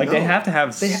 I don't like, know. they have to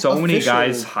have They have so many official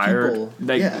guys hired. people.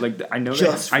 Like, Yeah. like I know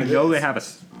Just for I know this. they have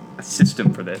a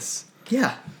system for this. that.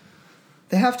 Yeah,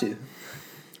 they have to.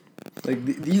 Like,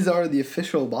 these are the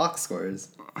official box scores.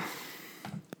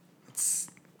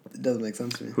 It doesn't make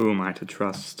sense to me. Who am I to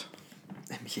trust?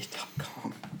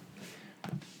 NBA.com.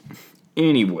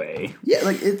 Anyway. Yeah,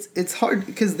 like, it's hard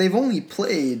because they've only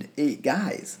played 8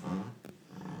 guys.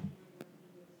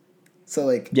 So,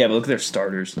 like... Yeah, but look at their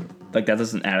starters. Like, that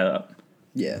doesn't add up.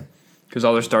 Yeah. Because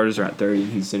all their starters are at 30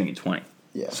 and he's sitting at 20.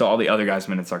 Yeah. So all the other guys'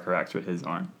 minutes are correct, but his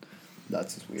aren't.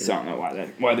 That's just weird. So I don't know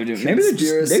why they're doing. Maybe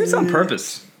it's on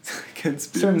purpose.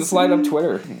 Conspiracy. Starting to slide up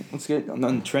Twitter. Let's get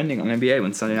on trending on NBA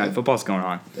when Sunday Night Football's going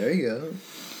on. There you go.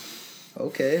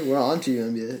 Okay, we're on to you,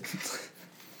 NBA.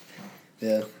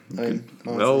 Yeah, I mean,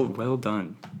 honestly. Well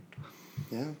done.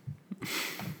 Yeah,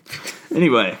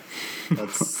 Anyway,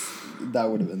 that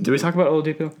would have been. did we talk about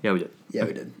Oladipo? Yeah, we did. Yeah,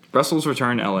 we did. Russell's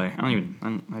return to LA. I didn't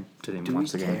even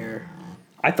watch the game. Care?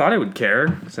 I thought I would care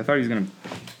because I thought he was gonna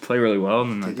play really well,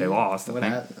 and then they lost. I What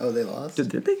think. happened? Oh, they lost. Did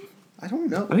they? I don't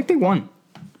know. I think they won.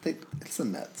 It's the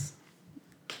Nets.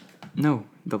 No,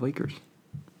 the Lakers.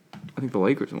 I think the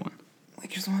Lakers won.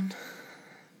 Lakers won.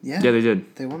 Yeah. Yeah, they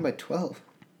did. They won by 12.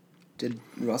 Did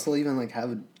Russell even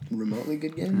have a remotely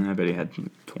good game? I bet he had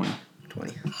 20.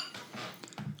 20.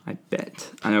 I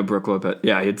bet. I know Brook Lopez.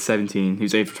 Yeah, he had 17. He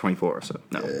was 8 for 24, so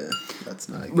no. Yeah, that's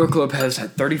not good. Brook Lopez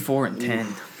had 34 and 10.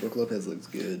 Brook Lopez looks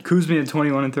good. Kuzma had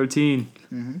 21 and 13.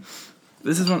 Mm-hmm.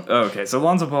 This is one. Oh, okay, so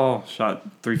Lonzo Ball shot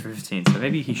 3 for 15, so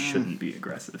maybe he shouldn't be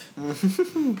aggressive.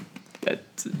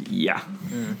 Yeah.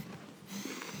 Mm.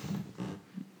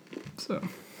 So.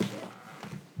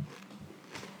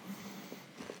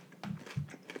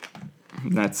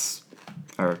 That's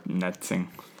our net thing.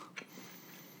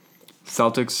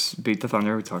 Celtics beat the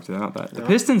Thunder. We talked about that. The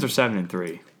Pistons are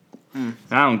 7-3. I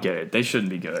don't get it. They shouldn't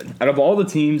be good. Out of all the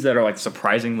teams that are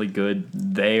surprisingly good,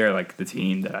 they are the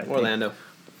team that I think. Orlando.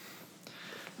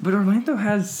 But Orlando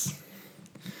has.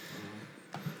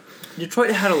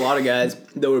 Detroit had a lot of guys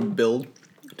that were billed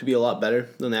to be a lot better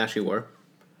than they actually were.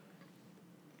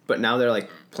 But now they're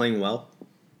playing well.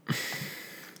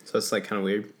 So it's kind of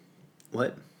weird.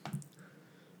 What?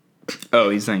 Oh,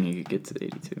 he's saying he could get to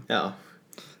 82. Oh.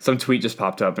 Some tweet just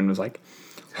popped up and was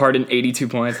Harden 82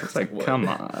 points. It's What? come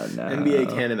on. No. NBA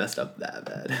can't have messed up that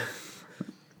bad.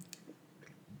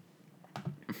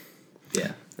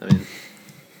 Yeah, I mean,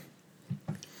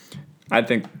 I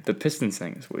think the Pistons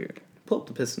thing is weird. pull up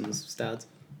the Pistons stats.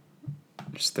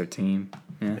 Just their team.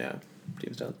 Yeah. Yeah,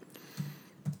 team stats.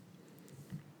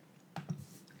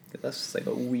 That's just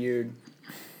a weird.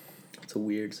 It's a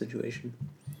weird situation.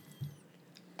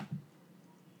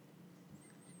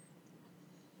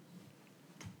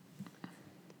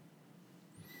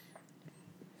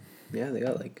 Yeah, they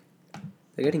got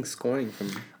they're getting scoring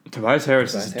from Tobias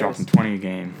Harris is dropping 20 a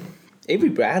game. Avery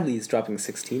Bradley is dropping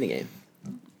 16 a game.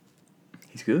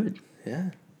 He's good.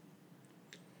 Yeah.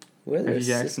 Where are their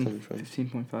Reggie assists Jackson, coming from?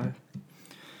 15.5.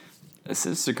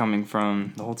 Assists are coming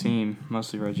from the whole team,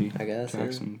 mostly Reggie I guess,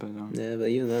 Jackson. But Yeah, but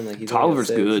even then, he's Tolliver's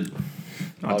only got good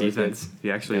on Tolliver's defense.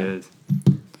 He actually Yeah. is.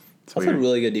 Also a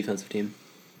really good defensive team.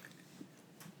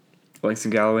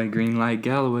 Langston Galloway, green light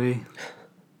Galloway.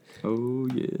 Oh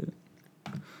yeah.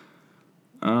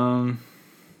 Oh,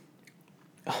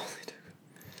 they do.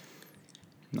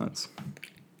 Nuts.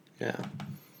 Yeah.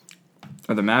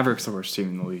 Are the Mavericks the worst team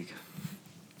in the league?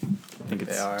 I think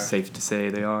it's safe to say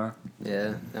they are.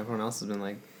 Yeah, everyone else has been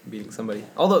like beating somebody.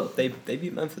 Although they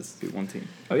beat Memphis. Beat one team.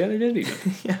 Oh yeah, they did beat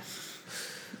Memphis. Yeah.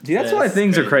 Dude, that's why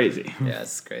things are crazy. Yeah,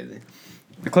 it's crazy.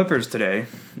 The Clippers today.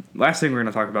 Last thing we're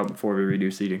gonna talk about before we redo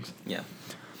seedings. Yeah.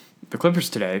 The Clippers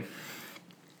today.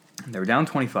 They were down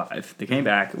 25. They came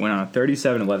back, went on a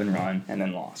 37-11 run, and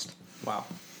then lost. Wow.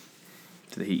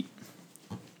 To the Heat.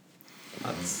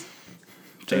 That's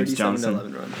James Johnson.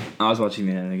 37-11 run. I was watching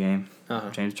the end of the game.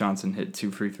 Uh-huh. James Johnson hit 2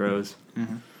 free throws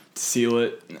Mm-hmm. to seal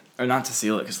it, or not to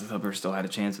seal it because the Clippers still had a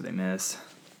chance, but they missed.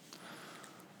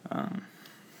 I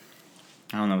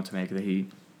don't know what to make of the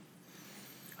Heat.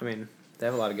 I mean, they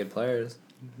have a lot of good players.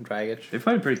 Dragic. They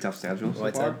played a pretty tough schedule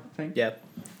so far, I think. Yeah.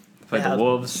 They played the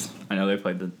Wolves. I know they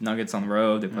played the Nuggets on the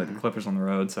road. They played the Clippers on the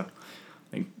road, so I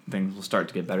think things will start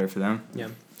to get better for them. Yeah.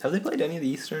 Have they played any of the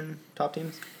Eastern top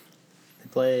teams? They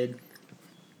played...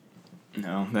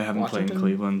 No, they haven't Washington? played in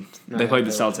Cleveland. No, they played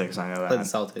the Celtics, I know that. Played the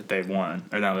Celtics. They won.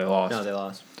 Or no, they lost. No, they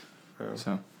lost.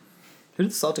 So, Who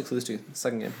did the Celtics lose to?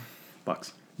 Second game.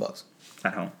 Bucks.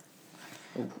 At home.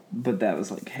 Ooh. But that was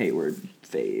like Hayward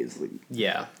phase. Like,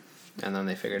 Yeah. And then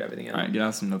they figured everything out. all right, get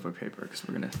out some notebook paper because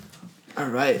we're gonna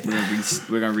Alright.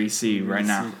 we're gonna re-see right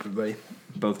now. Everybody.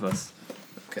 Both of us.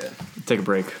 Okay. Take a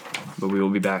break, but we will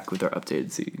be back with our updated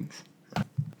seedings.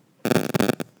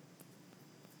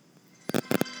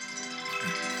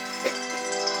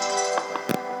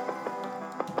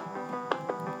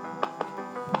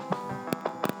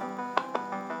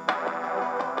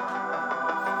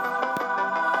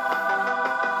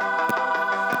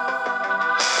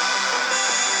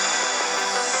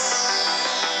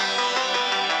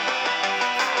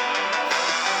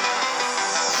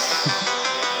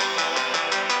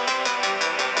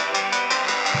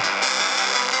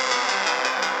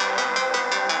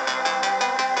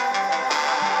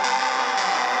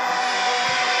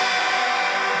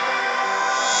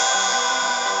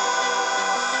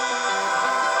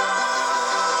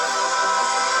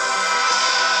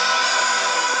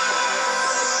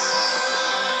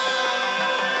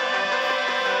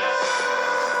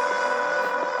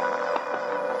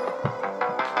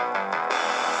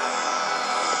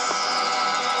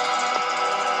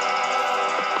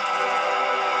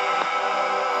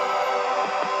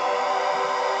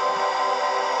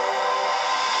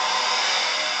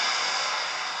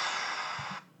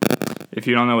 If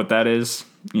you don't know what that is,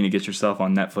 you need to get yourself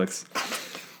on Netflix.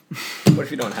 What if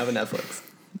you don't have a Netflix?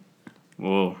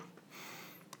 Whoa.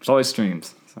 There's always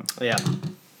streams. So. Yeah.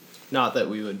 Not that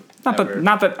we would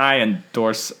Not that I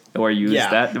endorse or use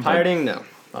that. Pirating, no.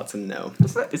 That's a no.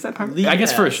 Is that pirating? League I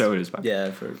guess Pass. for a show it is.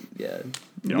 Yeah, You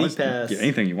know, League Pass. get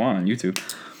anything you want on YouTube.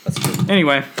 That's true.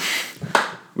 Anyway,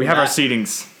 we have our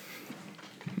seedings.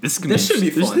 This should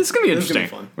be fun. This is gonna be interesting.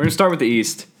 We're gonna start with the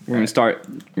East. We're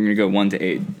gonna go 1 to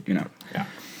 8. You know. Yeah.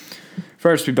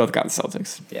 First, we both got the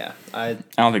Celtics. Yeah. I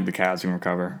don't think the Cavs can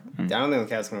recover. don't think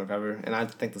the Cavs can recover, and I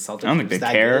think the Celtics. I don't think they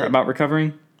care about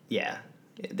recovering. Yeah.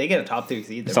 They get a top 3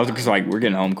 seed. The Celtics are like, we're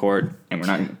getting home court, and we're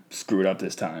not gonna screw it up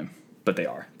this time. But they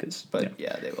are,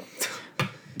 yeah, they will.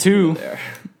 2,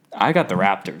 I got the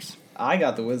Raptors. I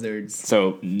got the Wizards.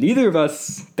 So neither of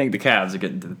us think the Cavs are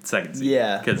getting to the second seed.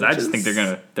 Yeah, because I just think they're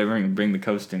gonna bring the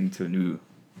coasting to a new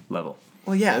level.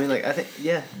 Well, yeah, I mean, like, I think,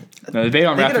 yeah. No, the debate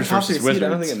on they Raptors versus seed, Wizards. I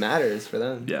don't think it matters for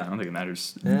them. Yeah, I don't think it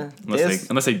matters. Yeah.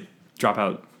 Unless they drop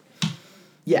out.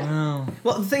 Yeah.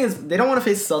 Well, the thing is, they don't want to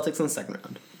face the Celtics in the second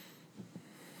round.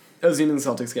 Assuming the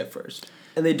Celtics get first.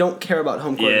 And they don't care about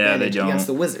home court advantage against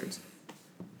the Wizards.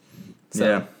 So,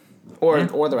 yeah. Or the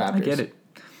Raptors. I get it.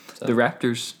 So. The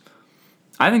Raptors.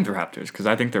 I think the Raptors, because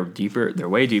I think they're deeper. They're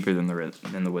way deeper than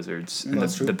the Wizards. And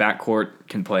that's true. The backcourt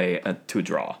can play to a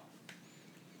draw.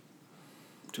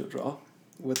 To a draw?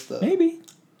 With the... Maybe.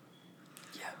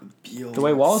 Yeah, Beal. The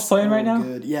way Wall's playing right now?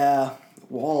 Good. Yeah.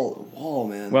 Wall,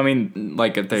 man. Well, I mean,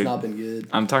 like, if they... It's not been good.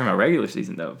 I'm talking about regular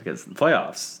season, though, because the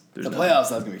playoffs...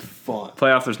 Playoffs, that's going to be fun.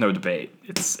 Playoffs, there's no debate.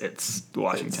 It's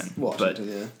Washington. It's Washington,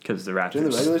 yeah. Because the Raptors... During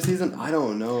the regular season, I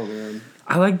don't know, man.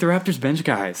 I like the Raptors bench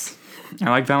guys. I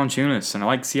like Valanciunas, and I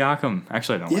like Siakam.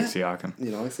 Actually, I don't like Siakam.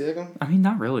 You don't like Siakam? I mean,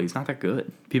 not really. He's not that good.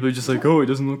 People are just like, oh, he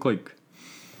doesn't look like...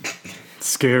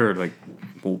 scared. Like,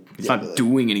 well, he's not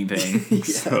doing anything. Yeah.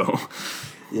 So...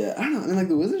 Yeah, I don't know. I mean, like,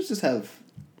 the Wizards just have...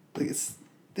 Like,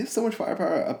 they have so much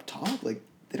firepower up top. Like,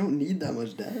 they don't need that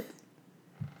much depth.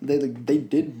 They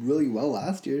did really well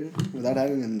last year without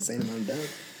having an insane amount of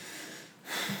depth.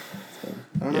 So,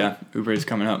 I don't know. Yeah, Ubre's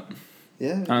coming up.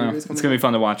 Yeah, I don't know. Ubre's It's gonna be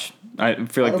fun to watch. I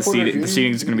feel like the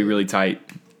seating is gonna be really tight.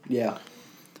 Yeah.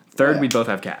 Third, Yeah. we both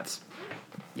have Cavs.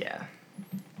 Yeah.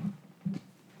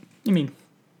 I mean,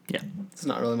 yeah. There's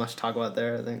not really much to talk about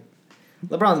there, I think.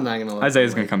 LeBron's not gonna.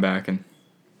 Isaiah's gonna come back and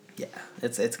Yeah,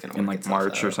 it's gonna in work like itself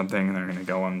March or out. something, and they're gonna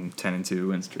go on 10-2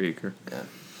 win streak. Or Yeah.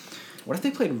 What if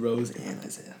they played Rose and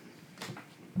Isaiah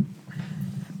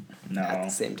no, at the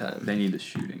same time? they need the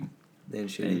shooting. They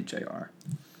didn't shoot. They need JR.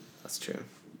 That's true.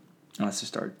 Unless they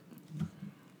start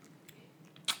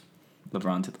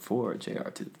LeBron to the 4, JR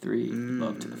to the 3,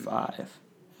 Love to the 5.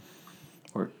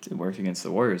 Or it worked against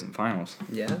the Warriors in finals.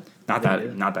 Yeah. Not They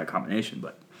do. that combination,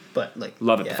 but like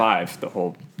Love at the 5. The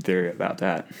whole theory about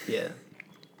that. Yeah.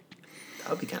 That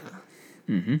would be kind of.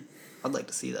 Mm-hmm. I'd like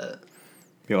to see that.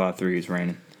 Be a lot of threes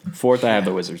raining. Fourth, I have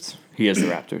the Wizards. He has the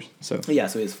Raptors. So Yeah,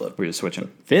 so he's flipped. we're just switching.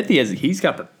 Fifth, he's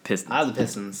got the Pistons. I have the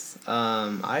Pistons.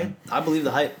 I believe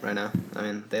the hype right now. I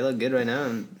mean, they look good right now,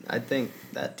 and I think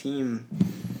that team,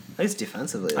 at least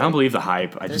defensively. I don't believe the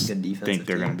hype. I they're a just good defensive think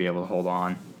they're team. going to be able to hold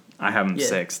on. I have them Yeah.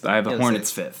 sixth. I have the Yeah,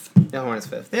 Hornets sixth. fifth. Yeah, Hornets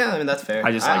fifth. Yeah, I mean that's fair.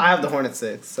 I just like- I have the Hornets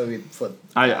sixth, so we flip.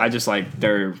 I just like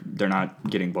they're not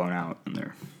getting blown out,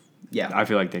 and Yeah, I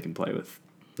feel like they can play with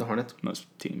the Hornets. most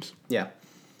teams. Yeah,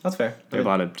 that's fair. They have a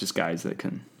lot of just guys that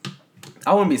can.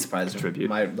 I wouldn't be surprised if Contribute.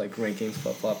 my rankings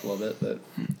flip flop a little bit, but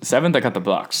Seventh, I got the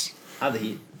Bucks. I have the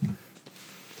Heat.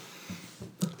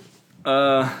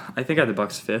 I think I had the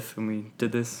Bucks fifth when we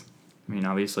did this. I mean,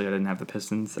 obviously, I didn't have the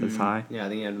Pistons as high. Yeah, I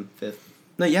think you had them fifth.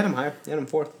 No, you had them higher. You had them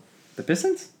fourth. The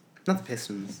Pistons? Not the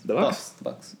Pistons. The Bucks? The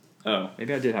Bucks. Oh,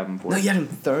 maybe I did have them fourth. No, you had them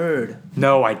third.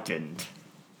 No, I didn't.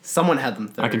 Someone had them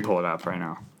third. I can pull it up right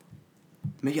now.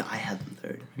 Maybe I had them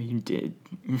third. You did.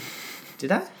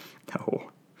 Did I?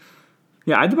 No.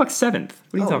 Yeah, I had the Bucks seventh.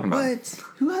 What are you talking about? What?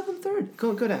 Who had them third?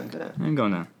 Go down. I'm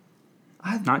going down. I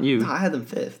had, Not you. No, I had them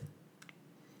fifth.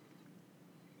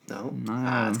 No.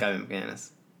 No. It's gotta be McManus.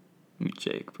 Me,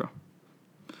 Jake, bro.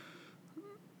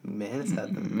 McManus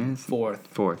had them McManus.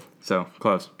 fourth. So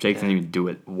close. Jake didn't even do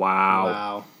it. Wow.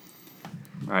 Wow.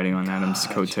 Riding on Adam's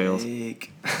coattails.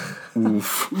 Jake.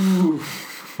 Oof.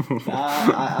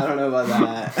 I don't know about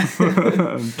that.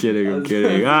 I'm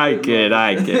kidding. I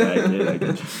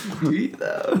kid. Do you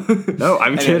though? No,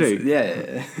 I'm Anyways, kidding.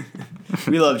 Yeah.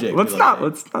 We love Jake. Let's not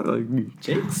like.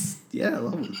 Jake's. Yeah, I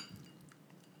love him.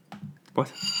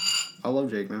 What? I love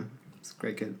Jake, man. He's a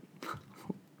great kid.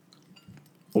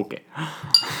 Okay.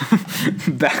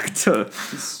 Back to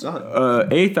He's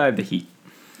solid. eighth. I have the Heat,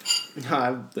 I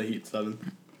have the Heat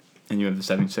 7. and you have the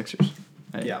 76ers.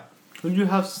 Hey. Yeah. Who did you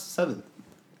have 7?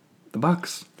 The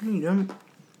Bucks. No, you don't.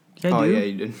 Yeah, Oh, dude. yeah,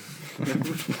 you did.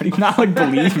 How do you not like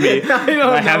believe me?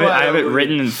 I have it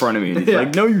written in front of me. Yeah.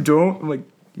 Like, no, you don't. I'm like,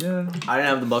 yeah. I didn't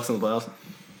have the Bucks in the playoffs.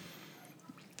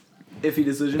 Iffy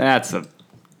decision. That's a.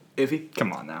 Iffy.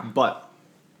 Come on now. But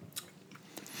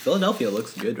Philadelphia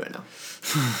looks good right now.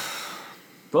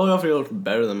 Philadelphia looks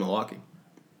better than Milwaukee.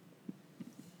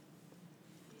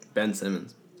 Ben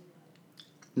Simmons.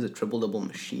 He's a triple-double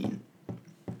machine.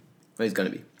 Well, he's gonna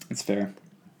be. It's fair.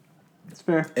 It's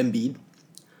fair. Embiid.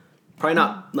 Probably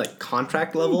not, like,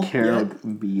 contract level yet.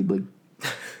 Embiid,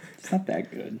 like, it's not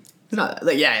that good. It's not,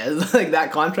 like, yeah, it's like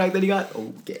that contract that he got.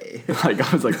 Okay. Like,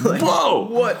 I was like, Like, whoa!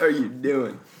 what are you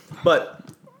doing? But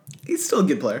he's still a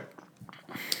good player.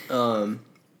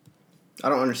 I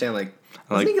don't understand, like,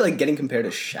 wasn't he, like, getting compared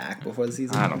to Shaq before the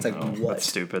season? I don't it's like, know. what? That's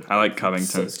stupid. I like Covington.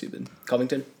 So stupid.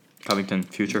 Covington?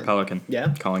 Future Pelican.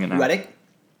 Yeah. Calling it now. Redick?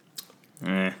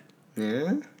 Eh.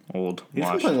 Yeah. Old. He's been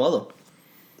Washed. playing well, though.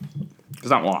 It's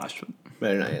not washed. No,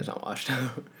 it's not washed.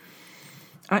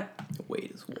 I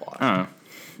Wade is washed. don't know.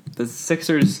 The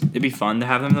Sixers, it'd be fun to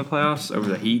have them in the playoffs over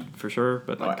the Heat for sure,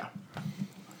 but Oh, like, yeah.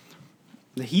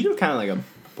 The Heat are kind of like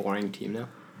a boring team now.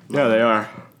 yeah, they are.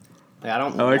 Like, I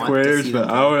don't I like want to Waves, see but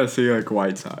them I want to see like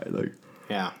Whiteside. Like,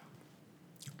 Yeah.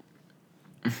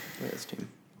 Look at this team.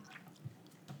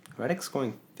 Redick's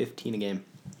scoring 15 a game.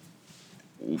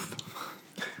 oof.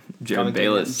 Jared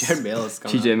Bayless. Jared Bayless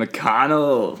coming TJ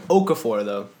McConnell. up. Okafor,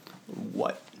 though.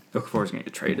 What? Okafor's gonna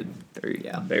get traded. Very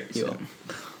he will. soon.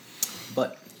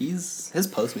 But his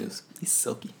post moves. He's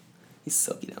silky. He's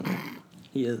silky down there.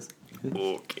 He is.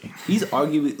 Okay. He's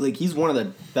arguably, like, he's one of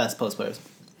the best post players.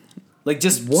 Like,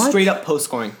 just What? straight up post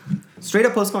scoring. Straight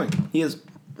up post scoring. He is.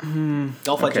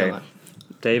 I'll fight you on that.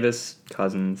 Davis,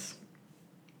 Cousins,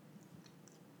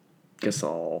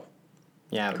 Gasol,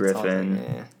 Yeah, but it's all Griffin. like,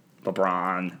 eh.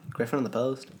 LeBron, Griffin on the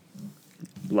post.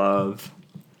 Love.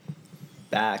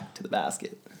 Back to the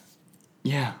basket.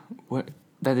 Yeah, what?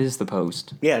 That is the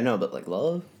post. Yeah, no, but like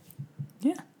Love.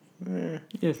 Yeah. Eh.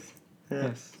 Yes. Yeah.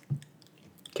 Yes.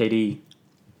 KD.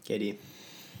 KD.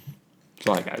 That's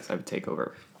all guys I would take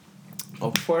over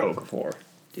Okafor.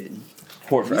 Dude.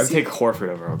 Horford. I would take Horford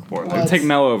over Okafor. I would What? take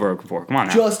Melo over Okafor. Come on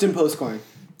now. Just in post scoring.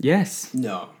 Yes.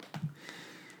 No.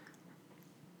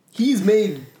 He's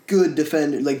made good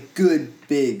good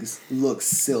bigs look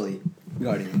silly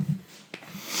guarding him.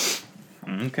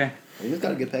 Okay. He's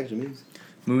got a good package of moves.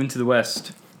 Moving to the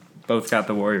West. Both got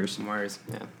the Warriors. Warriors,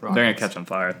 yeah. They're going to catch on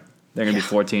fire. They're going to be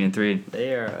 14-3.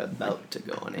 They are about to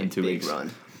go on a 2 big weeks.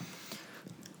 run.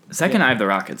 Second, I have the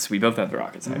Rockets. We both have the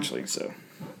Rockets, actually. So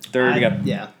third, we got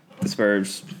the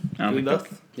Spurs. I don't We think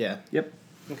both? Yeah. Yep.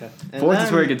 Okay. Fourth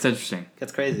is where it gets interesting.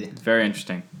 Gets crazy. It's very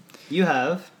interesting. You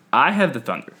have. I have the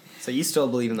Thunder. So you still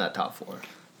believe in that top four?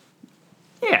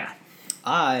 Yeah.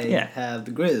 I have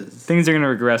the Grizz. Things are going to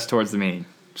regress towards the mean.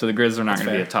 So the Grizz are not That's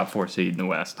going to be fair. a top 4 seed in the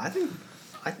West. I think,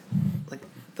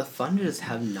 the Thunders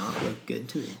have not looked good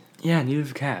to me. Yeah, neither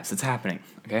the Cavs. It's happening.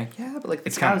 Okay. Yeah, but the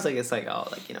It's Cavs, kinda-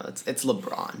 it's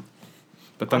LeBron.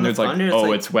 But On the Thunder's like,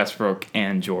 Thunder, it's Westbrook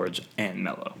and George and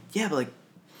Melo. Yeah, but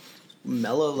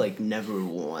Melo never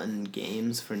won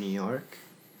games for New York.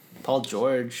 Paul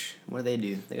George, what did they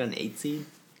do? They got an 8 seed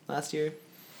last year.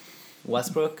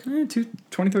 Westbrook,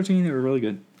 2013, they were really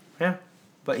good. yeah,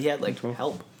 but he had 12.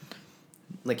 help.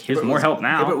 He has more help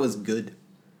now. Hibbert was good.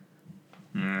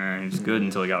 He's good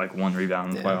until he got 1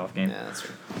 rebound in the playoff game. Yeah, that's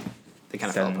true. They kind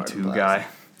of fell apart. 7-2 guy.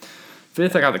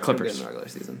 Fifth, I got the They were good Clippers. in the regular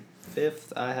season.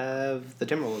 Fifth, I have the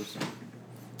Timberwolves.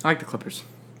 I like the Clippers.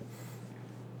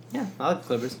 Yeah, I like the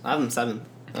Clippers. I have them 7th.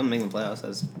 I'm making the playoffs. I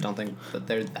just don't think that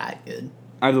they're that good.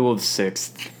 I have the Wolves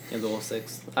 6th. You have the Wolves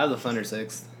 6th. I have the Thunder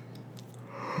 6th.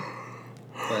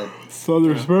 But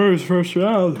Thunder Spurs first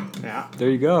round. yeah, There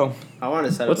you go. I wanted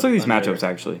to set. Let's up look at the these Thunder. matchups,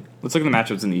 actually. Let's look at the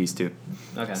matchups in the East, too.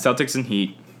 Okay, Celtics and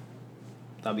Heat.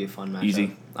 that'll be a fun matchup.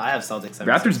 Easy. I have Celtics.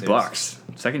 Raptors 76ers. Bucks.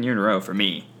 Second year in a row for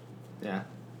me. Yeah.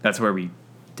 That's where we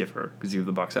differ, because you have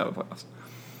the Bucks out of the playoffs.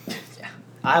 Yeah.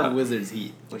 I have Wizards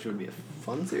Heat, which would be a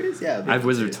fun series. Yeah. I have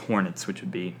Wizards Hornets, which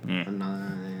would be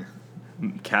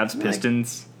Cavs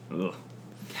Pistons. Ugh.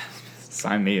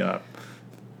 Sign me up.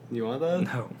 You want that?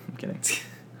 No, I'm kidding.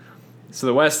 So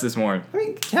the West is more. I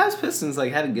mean, Cavs Pistons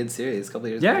had a good series a couple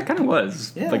years ago. Yeah, it kind of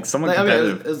was. Yeah. Somewhat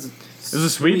competitive. It was a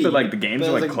sweep, but the games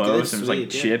but were it was a close good and it was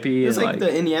sweep, yeah. chippy. It was and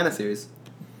the Indiana series.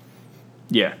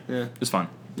 Yeah. Yeah. It was fun.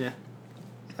 Yeah.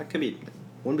 That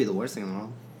wouldn't be the worst thing in the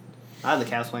world. I have the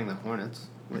Cavs playing the Hornets,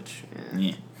 which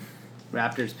Yeah.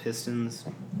 Raptors Pistons.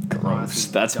 Gross.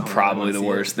 Honestly, That's don't probably really the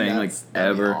wanna see worst it. thing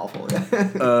That'd be ever. awful.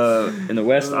 In the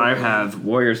West, I have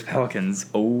Warriors Pelicans.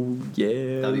 Oh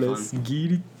yeah, That'd be let's fun.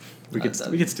 get it. We could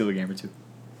steal a game or two.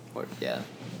 Yeah,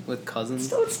 with Cousins.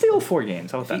 Let's steal 4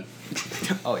 games. How about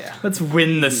that? Oh yeah. Let's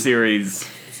win the series.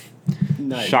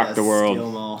 Nice. Shock the world. Steal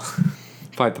 'em all.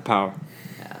 Fight the power.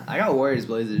 Yeah, I got Warriors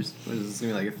Blazers, which is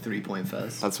gonna be a 3-point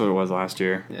fest. That's what it was last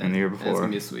year and the year before. It's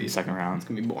gonna be sweet. Second round. It's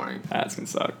gonna be boring. That's gonna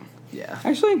suck. Yeah.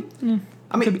 Actually,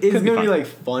 I mean, Could it's be gonna be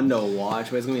fun. fun to watch,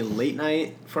 but it's gonna be late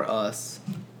night for us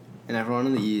and everyone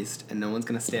in the East, and no one's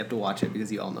gonna stay up to watch it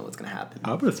because you all know what's gonna happen.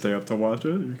 I'm gonna stay up to watch it.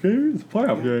 Okay, it's a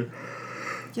playoff game.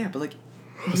 Yeah, but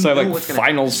you So know what's gonna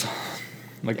finals,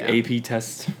 Yeah. AP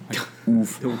tests.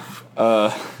 Oof.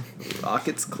 happen.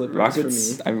 Rockets Clippers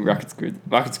Rockets. for me. I mean,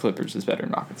 Rockets Clippers is better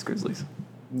than Rockets Grizzlies.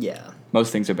 Yeah.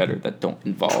 Most things are better that don't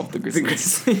involve the The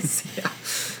Grizzlies. Grizzlies. Yeah.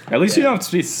 At least Yeah. you don't have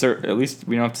to see. At least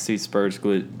we don't have to see Spurs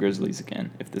Grizzlies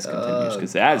again if this continues,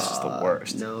 because that's just the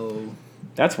worst. No.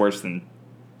 That's worse than.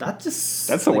 That's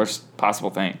the worst possible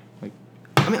thing.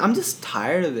 I mean, I'm just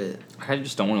tired of it. I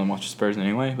just don't want to watch the Spurs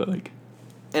anyway. But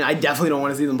And I definitely don't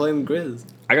want to see them playing the Grizz.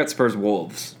 I got Spurs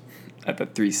Wolves at the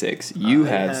 3-6. You I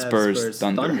had have Spurs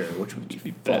Thunder, which would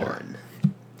be better. fun.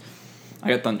 I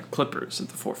got Thunder Clippers at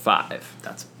the 4-5.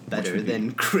 That's better than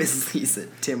Grizzlies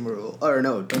at Timberwolves. Or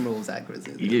no, Timberwolves at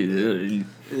Grizzlies. Yeah.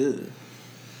 Ugh.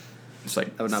 It's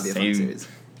like That would not be a same fun series.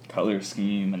 color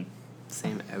scheme and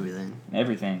Same everything.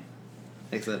 everything.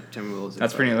 Except Timberwolves.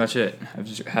 That's pretty much it.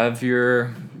 Have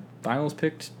your finals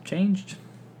picked changed?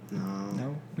 No.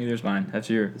 No, neither's mine. That's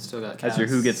your Still got Cavs. That's your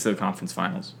who gets to the conference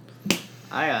finals.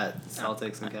 I got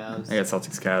Celtics and Cavs. I got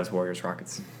Celtics, Cavs, Warriors,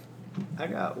 Rockets. I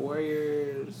got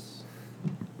Warriors.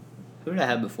 Who did I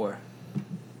have before?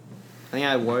 I think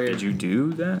I had Warriors. Did you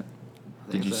do that? I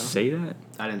Did think you so. say that?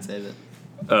 I didn't save it.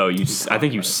 Oh, I talked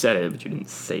think you about it. said it, but you didn't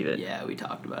save it. Yeah, we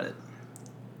talked about it.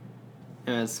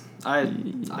 Anyways, I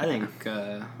think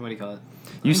what do you call it?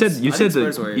 You I said think Spurs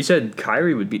you Warriors. said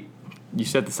Kyrie would be. You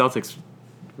said the Celtics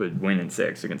would win in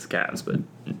 6 against the Cavs, but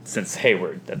since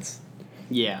Hayward, that's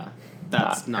Yeah,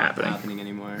 that's not happening. happening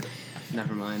anymore.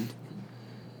 Never mind.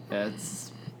 Yeah,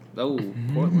 it's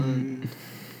Portland.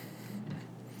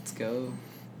 Let's go.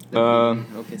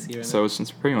 OKC right So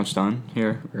since we're pretty much done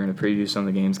here, we're gonna preview some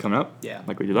of the games coming up. Yeah.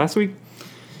 Like we did last week.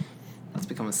 That's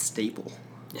become a staple.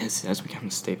 Yes, that's become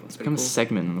a staple. It's Pretty become cool. a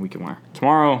segment in the weekend wire.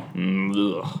 Tomorrow,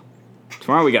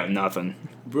 tomorrow we got nothing.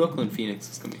 Brooklyn Phoenix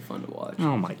is gonna be fun to watch.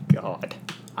 Oh my god.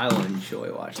 I will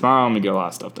enjoy watching. Tomorrow I'm gonna get a lot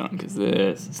of stuff done because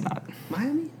this is not.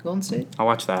 Miami, Golden State. I'll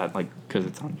watch that because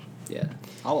it's on. Yeah,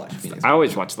 I'll watch Phoenix. I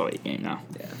always watch the late game now.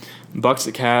 Yeah, Bucks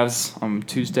at Cavs on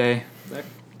Tuesday. that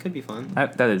could be fun.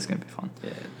 That is gonna be fun.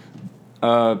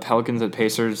 Yeah, Pelicans at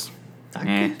Pacers. that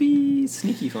could be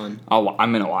sneaky fun.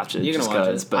 I'm gonna watch it. You're just gonna watch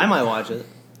 'cause, it. But I might watch it.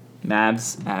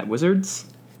 Mavs at Wizards.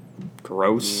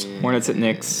 Gross. Yeah. Hornets at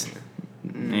Knicks.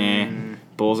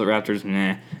 Bulls at Raptors.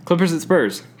 Nah. Clippers at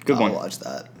Spurs. Good one. I'll watch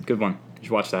that. Good one. You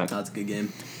should watch that. That's a good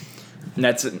game.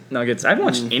 Nets at Nuggets. I haven't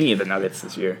watched any of the Nuggets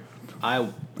this year. I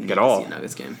Get all. see a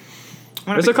Nuggets game.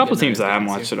 There's a couple teams that I haven't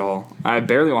watched at all. I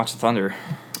barely watched the Thunder.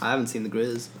 I haven't seen the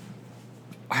Grizz.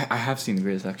 I have seen the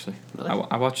Grizz actually. Really?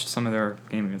 I watched some of their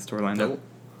game against Orlando. Nope.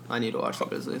 I need to watch the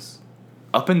Grizzlies.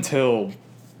 Up until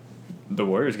the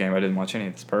Warriors game, I didn't watch any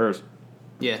of the Spurs.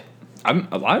 Yeah,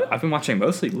 I've been watching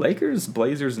mostly Lakers,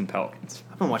 Blazers, and Pelicans.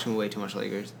 I've been watching way too much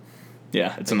Lakers.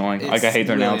 Yeah, it's annoying. I It's hate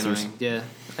their really announcers. annoying. Yeah,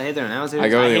 I hate their announcers. I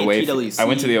go to the hate away. PWC. I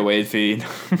went to the away feed.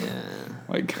 Yeah,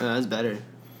 Like that's better.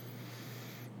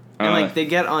 And like they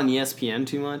get on ESPN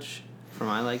too much for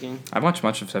my liking. I've watched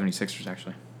much of 76ers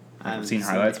actually. I haven't seen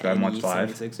highlights, but I haven't watched live.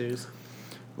 76ers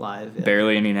live. Yeah.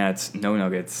 Barely any Nets, no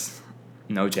Nuggets,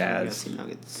 no I Jazz. see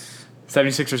Nuggets.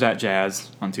 76ers at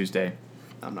Jazz on Tuesday.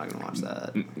 I'm not gonna watch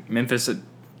that. Memphis at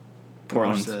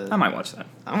Portland. Watch the- I might watch that.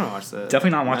 I'm gonna watch that.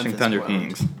 Definitely not watching Memphis, Thunder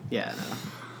Portland. Kings. Yeah, no.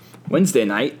 Wednesday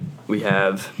night we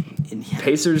have Indiana.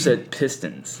 Pacers at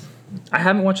Pistons. I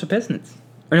haven't watched the Pistons.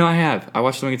 Or no, I have. I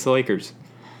watched them against the Lakers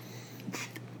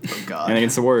Oh God. and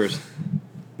against the Warriors.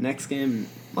 Next game,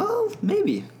 well,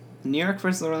 maybe New York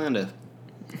versus Orlando.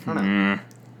 I don't know.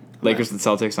 Lakers and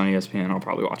Celtics on ESPN. I'll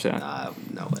probably watch that.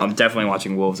 No way. I'm definitely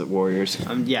watching Wolves at Warriors.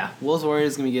 Yeah, Wolves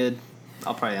Warriors is gonna be good.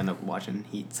 I'll probably end up watching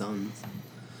Heat Suns.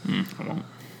 I won't.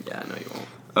 Yeah, no, you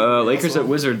won't. Lakers Also- at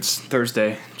Wizards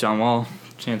Thursday. John Wall,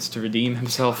 chance to redeem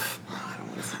himself. I don't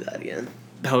want to see that again.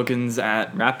 Pelicans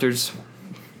at Raptors.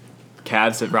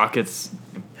 Cavs at Rockets.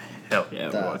 Hell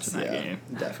yeah, we're watching that game.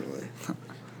 Definitely.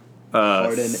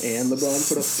 Harden and LeBron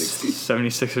put up 60.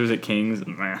 76ers at Kings.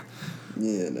 Meh.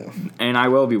 Yeah, no. And I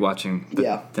will be watching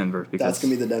Denver because That's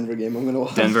going to be the Denver game I'm going to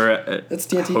watch. Denver at That's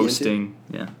TNT game, hosting.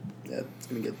 Yeah. Yeah, it's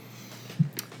going to be good.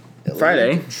 Atlanta,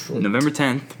 Friday, Detroit. November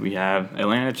 10th, we have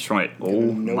Atlanta, Detroit. Oh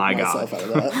Nope my God. myself out of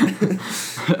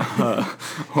that.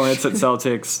 Hornets at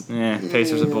Celtics.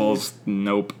 Pacers at Bulls.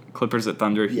 Nope. Clippers at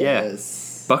Thunder. Yeah.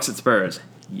 Yes. Bucks at Spurs.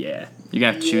 Yeah. You're going to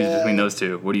have to choose Yeah. between those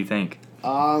two. What do you think?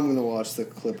 I'm going to watch the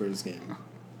Clippers game.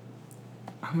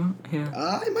 Yeah.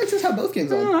 I might just have both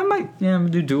games on. I might. Yeah, I'm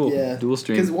going to do Yeah. dual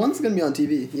stream. Because one's going to be on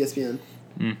TV, ESPN.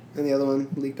 Mm. And the other one,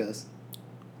 League Pass.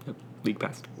 League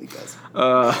Pass. League Pass.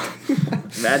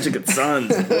 Magic at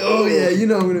Suns. Oh, yeah, you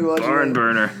know I'm going to be watching Barn that.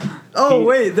 burner. Oh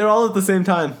wait, they're all at the same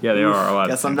time. Yeah, they are a lot.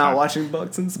 Guess I'm not watching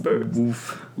Bucks and Spurs.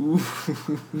 Oof.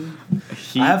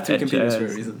 I have two Heat at computers for a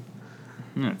Jazz. reason.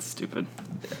 That's stupid.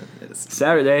 It is.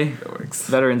 Saturday, It works.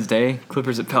 Veterans Day,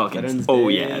 Clippers at Pelicans. Veterans Oh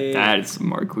Day. yeah, that is some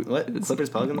marquee. What? it's Clippers,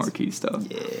 Pelicans? marquee stuff.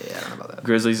 Yeah, I don't know about that.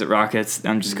 Grizzlies at Rockets.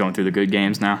 I'm just going through the good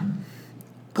games now.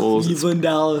 Bulls. Cleveland,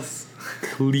 Dallas.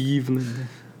 Cleveland.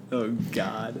 Oh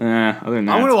God. Other than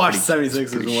that, I'm gonna it's watch pretty- 76ers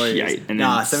it's pretty Warriors. shite. And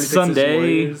Nah, then 76ers Sunday.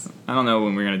 Warriors. I don't know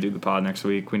when we're gonna do the pod next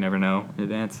week. We never know in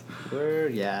advance.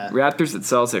 Yeah. Raptors at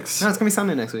Celtics. No, it's gonna be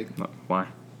Sunday next week. Why?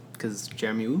 Cause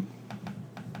Jeremy Woo.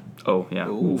 Oh yeah.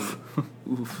 Ooh. Oof.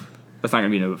 Oof. That's not gonna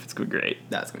be no. If it's gonna be great.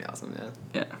 That's gonna be awesome.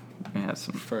 Yeah. Yeah. We have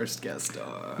some First guest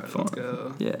star. fun. Let's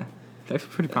go. Yeah. He's actually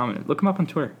pretty prominent. Look him up on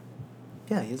Twitter.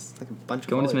 Yeah, he's like a bunch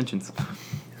Go in of his followers. mentions.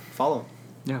 Follow.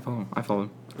 Yeah, follow him. I follow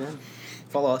him. Yeah.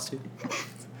 Follow us too.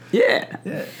 Yeah.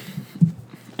 Yeah.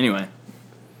 Anyway,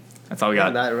 that's all we Yeah,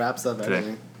 got. that wraps up today.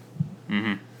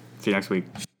 everything. See you next week.